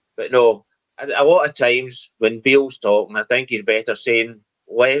 But no, a lot of times when Beale's talking, I think he's better saying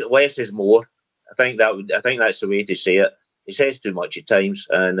less is more. I think that's the way to say it. He says too much at times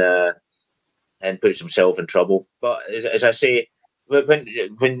and puts himself in trouble. But as I say,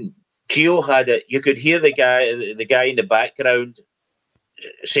 when Gio had it, you could hear the guy in the background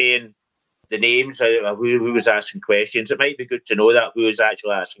saying the names of who was asking questions. It might be good to know that who is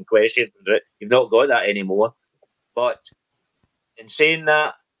actually asking questions. You've not got that anymore. But in saying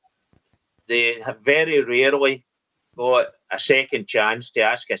that, they have very rarely got a second chance to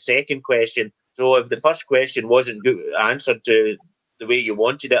ask a second question. So if the first question wasn't answered to the way you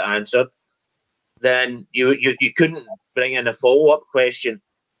wanted it answered, then you couldn't bring in a follow-up question.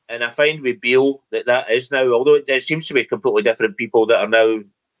 And I find with Beale that is now, although it seems to be completely different people that are now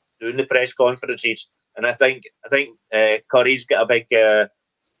doing the press conferences. And I think Curry's got a big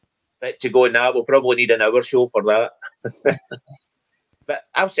bit to go in that. We'll probably need an hour show for that. But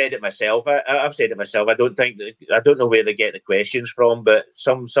I've said it myself. I don't know where they get the questions from, but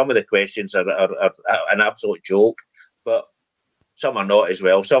some of the questions are an absolute joke. But some are not as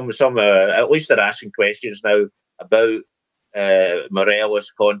well. Some are, at least they're asking questions now about Morelos'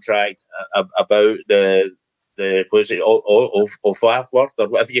 contract, about the was it Ofafworth or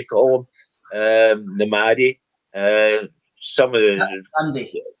whatever you call him, the Maddie. Some of the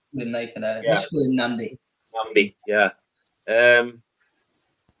Andy. Nathan. Yeah. Just call him Namdi. Namdi, yeah.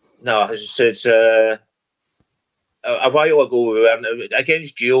 No, it's a while ago, we were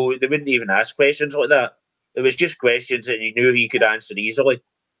against Gio, they wouldn't even ask questions like that. It was just questions that you knew he could answer easily.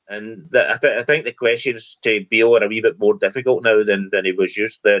 And I think the questions to Beale are a wee bit more difficult now than he was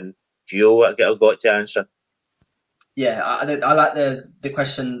used than Gio got to answer. Yeah, I like the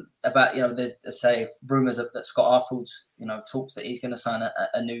question about, there's say rumours that Scott Arfield's, talks that he's going to sign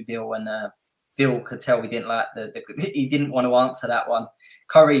a new deal, and Bill could tell he didn't like he didn't want to answer that one.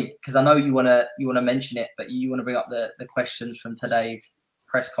 Curry, because I know you want to mention it, but you want to bring up the questions from today's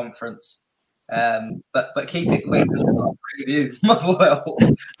press conference. But keep it quick. Preview Motherwell.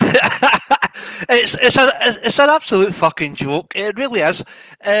 It's an absolute fucking joke. It really is.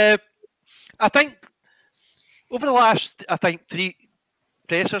 I think over the last 3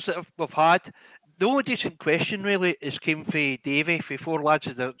 pressers that we've had, the only decent question really came from Davey, for 4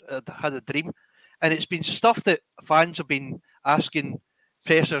 lads that had a dream, and it's been stuff that fans have been asking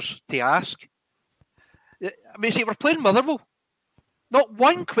pressers to ask. I mean, see, we're playing Motherwell. Not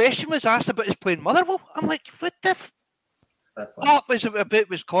one question was asked about us playing Motherwell. I'm like, what the? What was it about?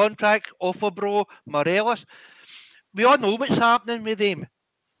 Was contract, offer, bro, Morelos? We all know what's happening with them.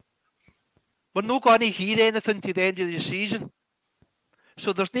 We're not going to hear anything to the end of the season.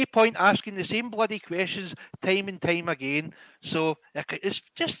 So there's no point asking the same bloody questions time and time again. So it's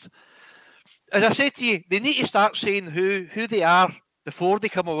just, as I said to you, they need to start saying who they are before they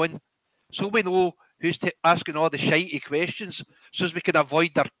come on, so we know who's asking all the shitey questions, so as we can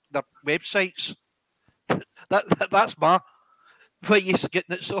avoid their websites. That's my way of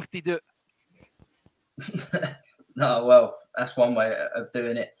getting it sorted out. No, well, that's one way of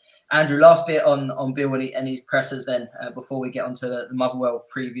doing it. Andrew, last bit on Bill and his pressers then, before we get onto the Motherwell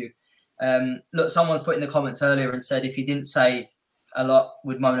preview. Look, someone's put in the comments earlier and said if he didn't say a lot,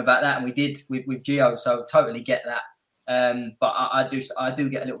 we'd moan about that, and we did with Gio, so totally get that. But I do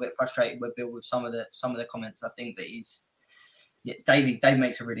get a little bit frustrated with Bill with some of the comments. I think that Dave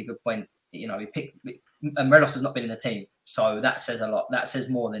makes a really good point. He picked, and Morelos has not been in the team, so that says a lot. That says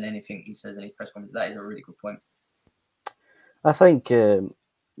more than anything he says in his press conference. That is a really good point. I think the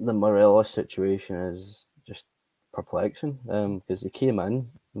Morelos situation is just perplexing because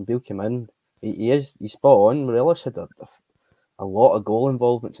when Bill came in, he's spot on. Morelos had a lot of goal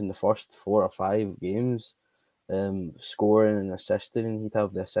involvements in the first 4 or 5 games, scoring and assisting, and he'd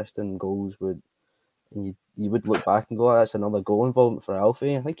have the assisting goals you would look back and go, oh, that's another goal involvement for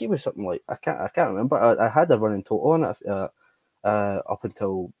Alfie. I think he was something like, I can't remember. I had a running total on it up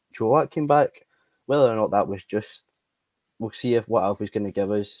until Čolak came back. Whether or not that was just, we'll see what Alfie's going to give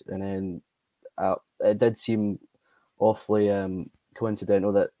us. And then it did seem awfully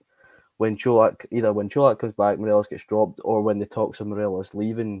coincidental that when Čolak comes back, Morelos gets dropped, or when the talks of Morelos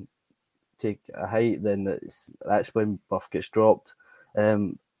leaving take a height, then that's when Buff gets dropped.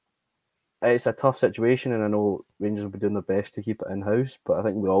 It's a tough situation, and I know Rangers will be doing their best to keep it in-house, but I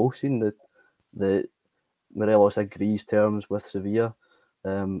think we've all seen that Morelos agrees terms with Sevilla.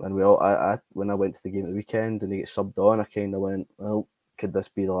 And we all, when I went to the game at the weekend and he gets subbed on, I kind of went, well, could this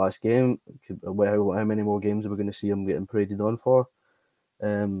be the last game? How many more games are we going to see him getting paraded on for?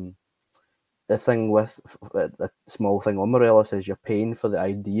 The thing with a small thing on Morelos is you're paying for the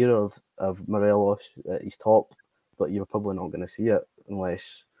idea of Morelos at his top, but you're probably not going to see it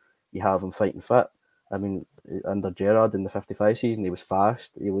unless you have him fighting fit. I mean, under Gerrard in the 55 season, he was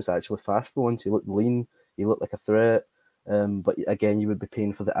fast. He was actually fast for once. He looked lean. He looked like a threat. But again, you would be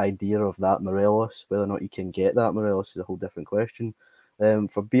paying for the idea of that Morelos. Whether or not you can get that Morelos is a whole different question.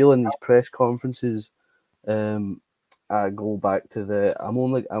 For Beale in these press conferences, I go back to I'm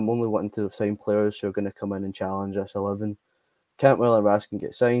only wanting to sign players who are going to come in and challenge us 11. Cantwell and Raskin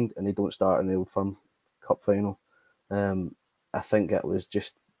get signed and they don't start in the Old Firm Cup final. I think it was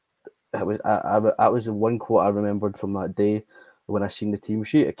the one quote I remembered from that day when I seen the team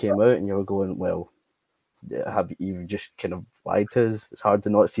sheet. It came out and you were going, well, you've just kind of lied to us. It's hard to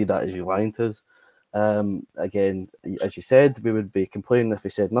not see that as you lying to us. Again, as you said, we would be complaining if we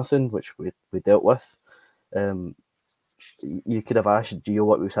said nothing, which we dealt with. You could have asked Gio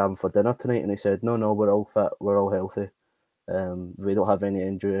what we was having for dinner tonight, and he said, no, we're all fit, we're all healthy. We don't have any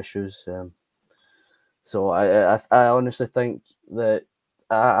injury issues. So I honestly think that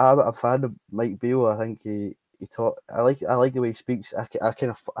I'm a fan of Mike Beale. I think he talk. I like the way he speaks.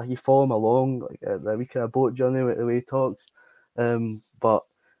 You follow him along, like the wee kind of boat journey with the way he talks. But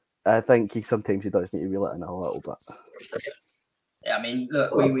I think sometimes he does need to reel it in a little bit. Yeah, I mean,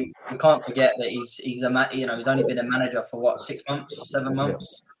 look, we can't forget that he's only been a manager for what, 6 months, 7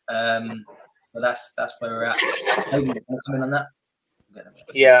 months. So that's where we're at. Maybe you want to comment on that?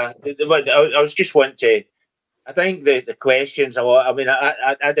 Yeah, I was just wanting to. I think the questions a lot. I mean,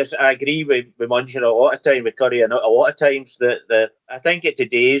 I agree with Muncher a lot of time, with Curry, and a lot of times that I think at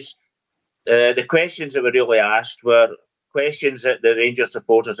today's the questions that were really asked were questions that the Rangers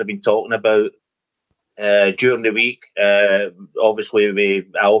supporters have been talking about during the week. Obviously, with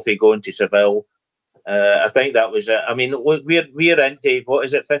Alfie going to Seville. I think that was it. I mean, we're into, what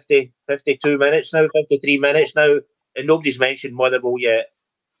is it, 52 minutes now, 53 minutes now, and nobody's mentioned Motherwell yet.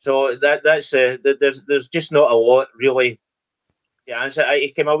 So that's there's just not a lot really to answer.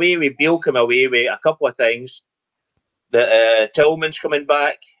 Beale came away with a couple of things. That Tillman's coming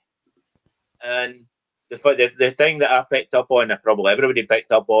back, and the thing that I picked up on, and probably everybody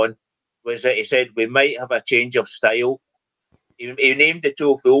picked up on, was that he said we might have a change of style. He named the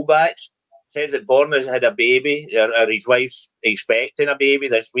two fullbacks. Says that Borna's had a baby, or his wife's expecting a baby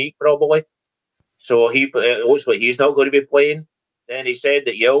this week probably. So it looks like he's not going to be playing. Then he said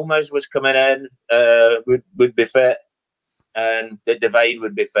that Yilmaz was coming in, would be fit, and that Devine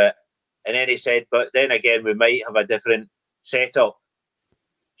would be fit. And then he said, but then again, we might have a different setup.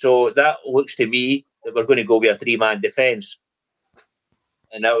 So that looks to me that we're going to go with a three-man defence.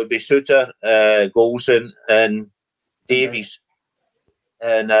 And that would be Suter, Golson, and Davies.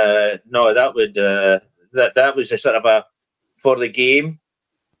 And no, that would that was a sort of a, for the game,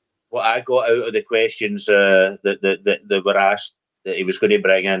 what I got out of the questions that were asked, that he was going to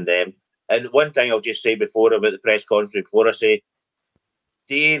bring in them. And one thing I'll just say before about the press conference, before I say,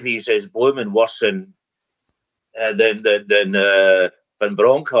 Davies is blooming worse than Van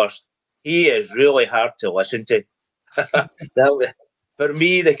Bronckhorst. He is really hard to listen to. For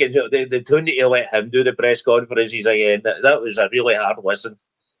me, they don't need to let him do the press conferences again. That was a really hard listen.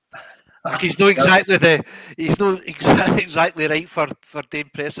 He's not exactly exactly right for doing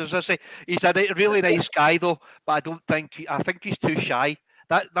pressers. I say he's a really nice guy though, but I think he's too shy.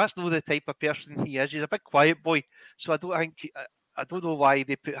 That's not the type of person he is. He's a big quiet boy, so I don't know why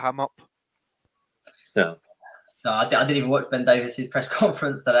they put him up. No, I didn't even watch Ben Davies' press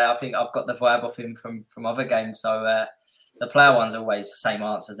conference today. I think I've got the vibe off him from other games. So the player ones are always the same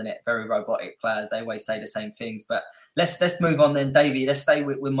answers, isn't it? Very robotic players. They always say the same things. But let's move on then, Davey. Let's stay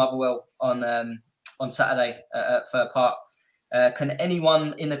with Motherwell on Saturday at Fir Park. Can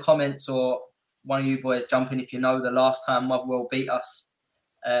anyone in the comments or one of you boys jump in if you know the last time Motherwell beat us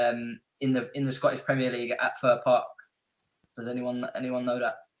in the Scottish Premier League at Fir Park? Does anyone know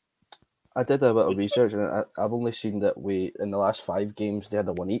that? I did a bit of research, and I've only seen that in the last 5 games they had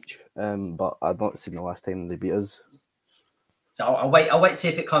a 1 each, but I've not seen the last time they beat us. So I'll wait to see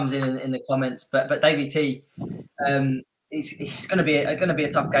if it comes in the comments. But Davey T, it's going to be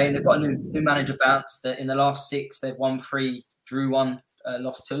a tough game. They've got a new manager bounce. That in the last 6 they've won 3, drew 1,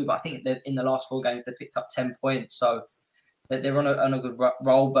 lost 2. But I think in the last 4 games they picked up 10 points. So they're on a good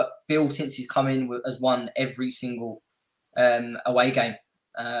roll. But Bill, since he's come in, has won every single away game.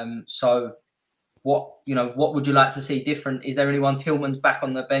 So what would you like to see different? Is there anyone? Tillman's back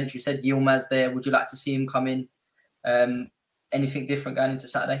on the bench. You said Yilmaz there. Would you like to see him come in? Anything different going into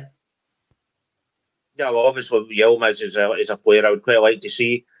Saturday? Yeah, well, obviously Yilmaz is a player I would quite like to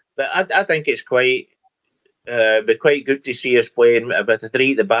see, but I think it's quite good to see us playing with a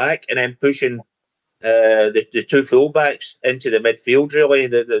 3 at the back and then pushing the 2 fullbacks into the midfield. Really,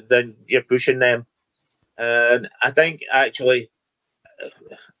 then you're pushing them, and I think actually.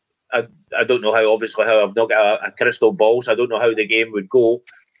 I don't know how I've not got a crystal ball, so I don't know how the game would go.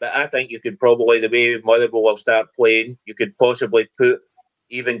 But I think you could probably, the way Motherwell will start playing, you could possibly put,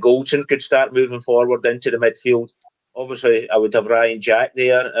 even Goldson could start moving forward into the midfield. Obviously, I would have Ryan Jack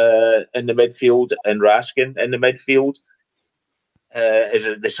there in the midfield and Raskin in the midfield as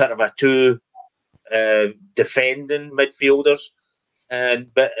the sort of a 2 defending midfielders.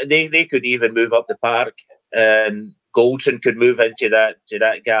 But they could even move up the park, and Goldson could move into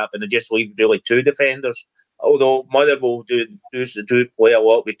that gap and just leave really 2 defenders. Although Motherwell do play a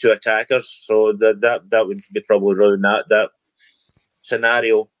lot with 2 attackers, so that would be probably around that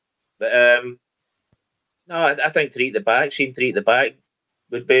scenario. But no, I think 3 at the back. Seeing 3 at the back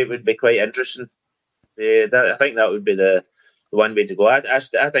would be quite interesting. I think that would be the one way to go. I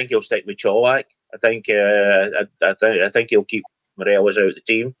think he'll stick with Cholak. I think he'll keep Morelos out of the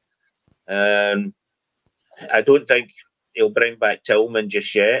team. I don't think he'll bring back Tillman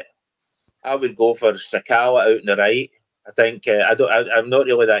just yet. I would go for Sakala out on the right. I think I'm not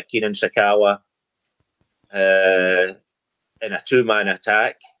really that keen on Sakala in a 2-man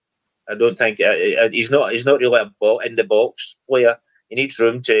attack. I don't think he's not really a in the box player. He needs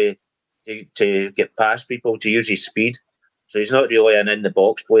room to get past people, to use his speed. So he's not really an in the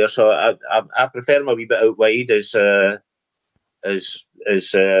box player. So I prefer him a wee bit out wide as is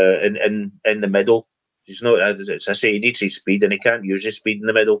in the middle. He's not, as I say, he needs his speed, and he can't use his speed in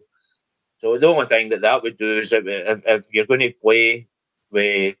the middle. So the only thing that would do is if you're going to play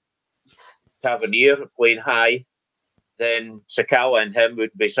with Tavernier playing high, then Sakala and him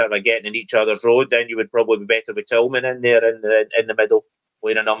would be sort of getting in each other's road. Then you would probably be better with Tillman in there in the middle,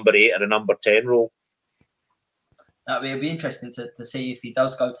 playing a number 8 or a number 10 role. It'll be interesting to see if he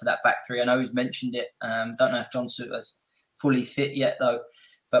does go to that back three. I know he's mentioned it. Don't know if John Souttar's fully fit yet though,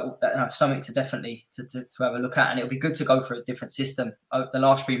 but that's something to definitely to have a look at. And it'll be good to go for a different system. The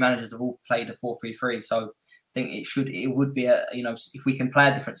last 3 managers have all played a 4-3-3, so I think it would be if we can play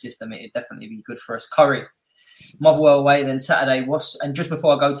a different system, it'd definitely be good for us. Curry, Motherwell away, then Saturday. And just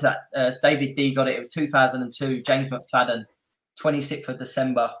before I go to that, David D got it. It was 2002. James McFadden, 26th of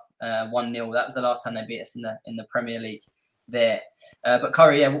December, 1-0. That was the last time they beat us in the Premier League there. But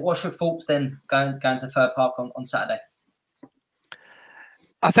Curry, what's your thoughts then going to Fir Park on Saturday?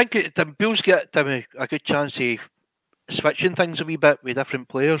 I think the Bills get a good chance of switching things a wee bit with different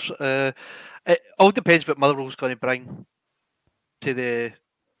players. It all depends what Motherwell's going to bring to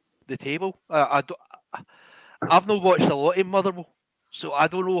the table. I've not watched a lot in Motherwell, so I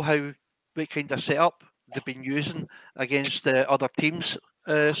don't know what kind of setup they've been using against other teams.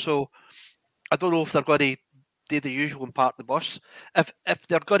 So I don't know if they're going to do the usual and park the bus. If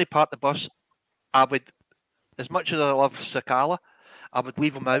they're going to park the bus, I would, as much as I love Sakala, I would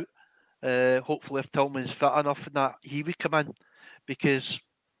leave him out. Hopefully, if Tillman's fit enough in that, he would come in, because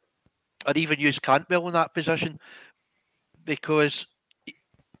I'd even use Cantwell in that position, because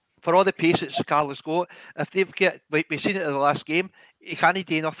for all the pace that Sakala's got, if they've we've seen it in the last game, he can't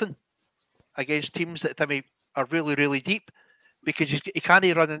do nothing against teams that are really, really deep, because he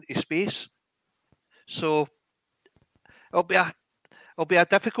can't run into space. So it'll be a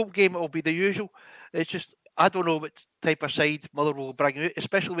difficult game. It'll be the usual. It's just, I don't know what type of side Motherwell will bring out,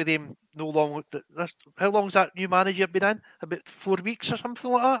 especially with them no long. How long's that new manager been in? About 4 weeks or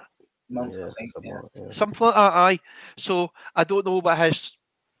something like that? Month, I think. Something like that, aye. So I don't know what his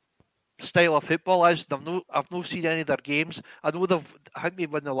style of football is. I've not seen any of their games. I know I think they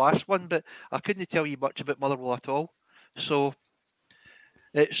won the last one, but I couldn't tell you much about Motherwell at all. So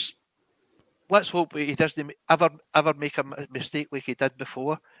let's hope he doesn't ever make a mistake like he did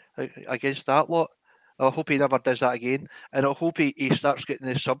before against that lot. I hope he never does that again, and I hope he starts getting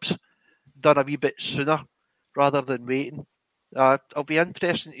his subs done a wee bit sooner rather than waiting. It'll be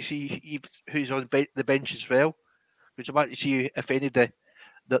interesting to see who's on the bench as well, because I want to see if any of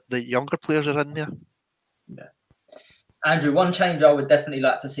the younger players are in there. Yeah. Andrew, one change I would definitely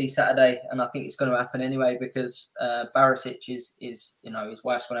like to see Saturday, and I think it's going to happen anyway, because Barisic is his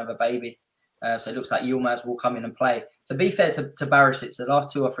wife's going to have a baby. So it looks like Yilmaz will come in and play. To be fair to Barisic, the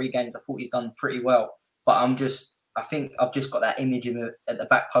last 2 or 3 games, I thought he's done pretty well. But I think I've just got that image of him at the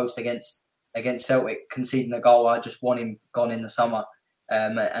back post against Celtic conceding a goal. I just want him gone in the summer.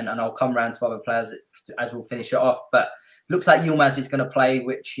 And I'll come round to other players as we'll finish it off. But looks like Yilmaz is going to play,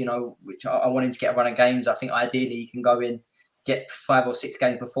 which I want him to get a run of games. I think ideally he can go in, get 5 or 6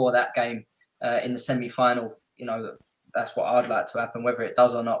 games before that game in the semi-final. That's what I'd like to happen. Whether it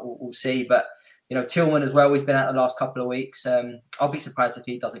does or not, we'll see. But Tillman as well, he's been out the last couple of weeks. I'll be surprised if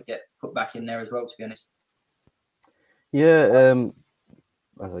he doesn't get put back in there as well, to be honest. Yeah,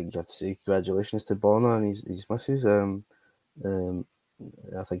 I think you have to say congratulations to Borna and his missus.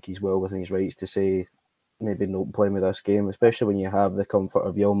 I think he's well within his rights to say maybe not playing with this game, especially when you have the comfort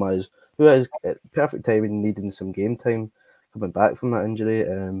of Yilmaz, who is at perfect timing, needing some game time, coming back from that injury.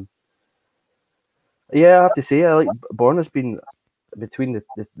 Yeah, I have to say, I like Borna's been between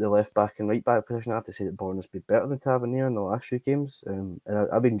the left back and right back position. I have to say that Borna's been better than Tavernier in the last few games, and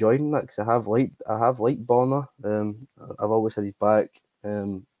I've been enjoying that because I have liked Borna. I've always had his back. I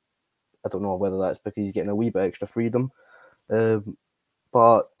don't know whether that's because he's getting a wee bit extra freedom,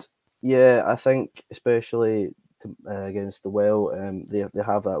 but yeah, I think especially against the Well, they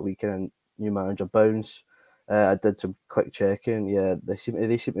have that weekend new manager bounce. I did some quick checking. Yeah, they seem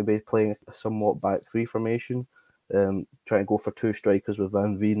to be playing a somewhat back three formation. Trying to go for 2 strikers with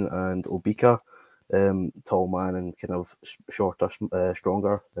Van Veen and Obika, tall man and kind of shorter,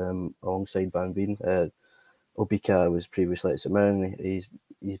 stronger, alongside Van Veen. Obika was previously at St Mirren.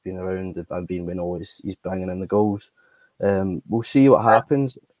 He's been around. Van Veen, we know he's banging in the goals. We'll see what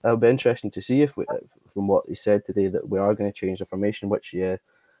happens. It'll be interesting to see if from what he said today, that we are going to change the formation, which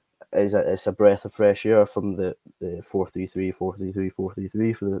it's a breath of fresh air from the 4-3-3, 4-3-3,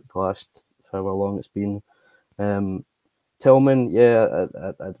 4-3-3 for the last however long it's been. Tillman,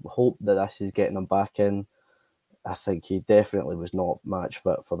 I hope that this is getting him back in. I think he definitely was not match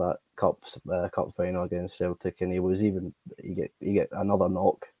fit for that cup final against Celtic, and he get another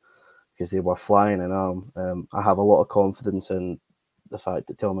knock because they were flying in arm. I have a lot of confidence in the fact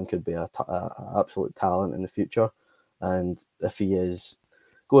that Tillman could be a absolute talent in the future, and if he is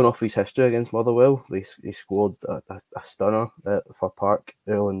going off his history against Motherwell, he scored a stunner for Park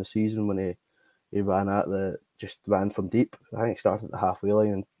early in the season when he ran from deep. I think started at the halfway line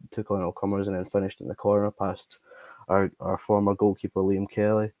and took on all comers and then finished in the corner past our former goalkeeper Liam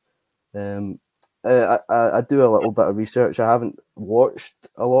Kelly. I do a little bit of research. I haven't watched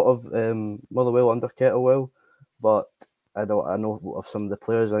a lot of Motherwell under Kettlewell, but I know of some of the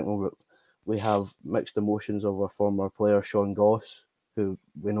players. I think we have mixed emotions of our former player Sean Goss, who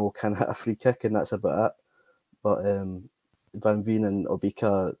we know can hit a free kick, and that's about it. But Van Veen and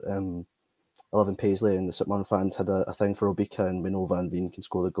Obika, 11 Paisley and the St Mirren fans had a thing for Obika, and we know Van Veen can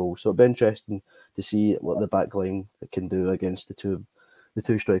score the goal. So it'll be interesting to see what the back line can do against the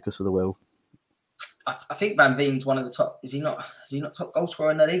two strikers of the will. I think Van Veen's one of the top. Is he not top goal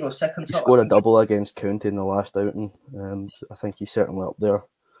scorer in the league or second top? He scored a double against County in the last outing. I think he's certainly up there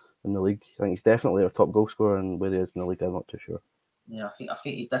in the league. I think he's definitely our top goal scorer, and where he is in the league, I'm not too sure. Yeah, I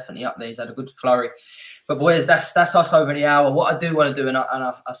think he's definitely up there. He's had a good flurry. But boys, that's us over the hour. What I do want to do, and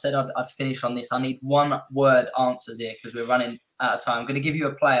I said I'd finish on this. I need one word answers here because we're running out of time. I'm going to give you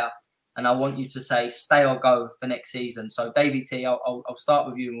a player, and I want you to say stay or go for next season. So Davey T, I'll start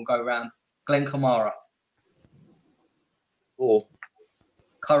with you, and we'll go around. Glenn Kamara. Go.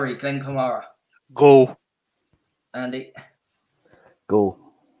 Curry, Glenn Kamara. Go. Andy. Go.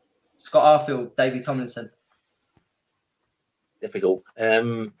 Scott Arfield, Davey Tomlinson. Difficult.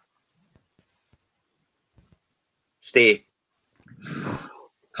 Stay.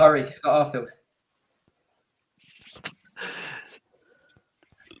 Curry, Scott Arfield.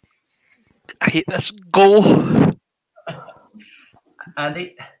 I hate this. Go.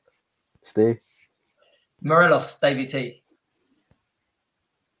 Andy. Stay. Morelos, Davey T.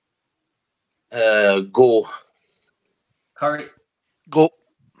 Go. Curry. Go.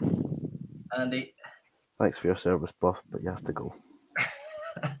 Andy. Thanks for your service, Buff, but you have to go.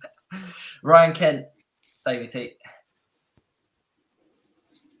 Ryan Kent, Davey T.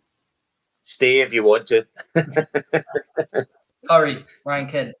 Stay if you want to. Curry, Ryan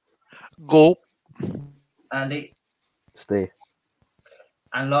Kent. Go. Andy. Stay.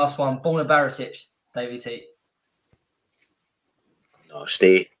 And last one, Borna Barisic, Davey T. No,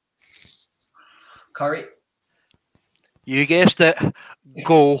 stay. Curry. You guessed it.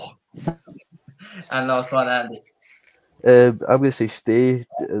 Go. And last one, Andy. I'm going to say stay,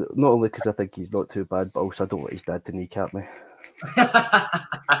 not only because I think he's not too bad, but also I don't want his dad to kneecap me.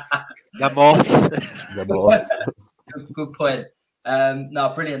 I'm off. Good point.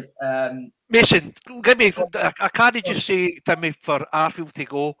 No, brilliant. Mason, give me. I can't just say to me for Arfield to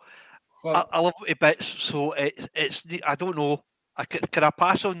go. Well, I love it a bit, so it's. I don't know. Can I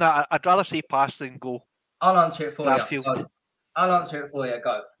pass on that? I'd rather say pass than go. I'll answer it for you. Arfield. I'll answer it for you.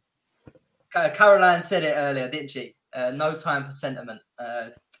 Go. Caroline said it earlier, didn't she? No time for sentiment.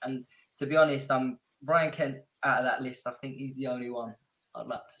 And to be honest, Brian Kent out of that list. I think he's the only one I'd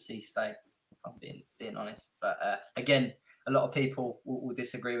like to see stay. If I'm being honest, but again, a lot of people will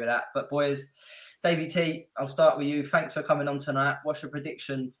disagree with that. But boys, Davey T, I'll start with you. Thanks for coming on tonight. What's your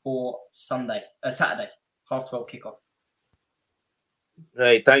prediction for Saturday, 12:30 kickoff?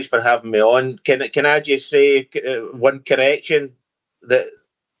 Right, thanks for having me on. Can I just say one correction that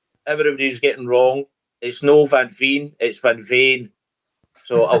everybody's getting wrong? It's no Van Veen, it's Van Veen.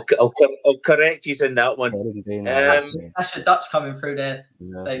 So I'll correct you in that one. That's your Dutch coming through there,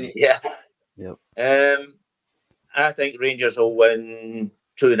 Davey. Yeah. Yep. I think Rangers will win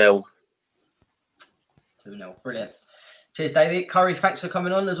 2-0. 2-0, brilliant. Cheers, David. Curry, thanks for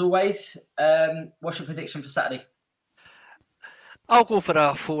coming on as always. What's your prediction for Saturday? I'll go for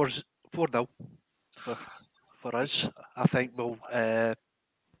a 4-0 for us. I think we'll.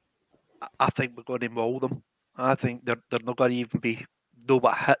 I think we're going to maul them. I think they're not going to even know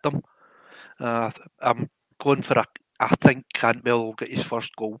what hit them. I'm going for I think Cantwell will get his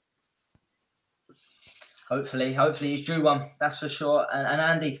first goal. Hopefully he's due one. That's for sure. And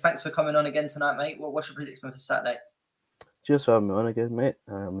Andy, thanks for coming on again tonight, mate. What's your prediction for Saturday? Cheers for having me on again, mate.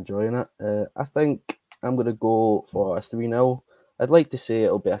 I'm enjoying it. I think I'm going to go for a 3-0. I'd like to say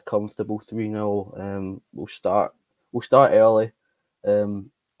it'll be a comfortable 3-0. We'll start early,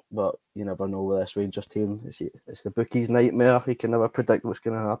 but you never know with this Rangers team. It's the bookie's nightmare. You can never predict what's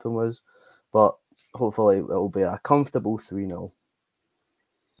going to happen with us. But hopefully it'll be a comfortable 3-0.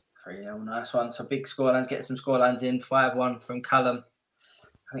 3-0, nice one. So big scorelines, get some scorelines in. 5-1 from Callum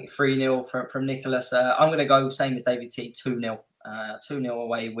I think 3-0 from Nicholas. I'm going to go same as David T, 2-0. 2-0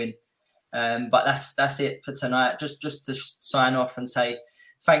 away win. But that's it for tonight. Just to sign off and say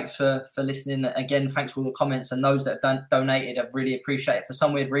thanks for listening. Again, thanks for all the comments and those that have donated. I really appreciate it. For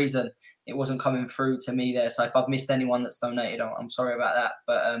some weird reason, it wasn't coming through to me there. So if I've missed anyone that's donated, I'm sorry about that.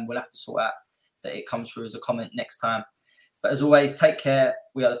 But we'll have to sort out that it comes through as a comment next time. But as always, take care.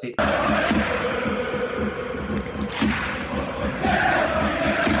 We are the people.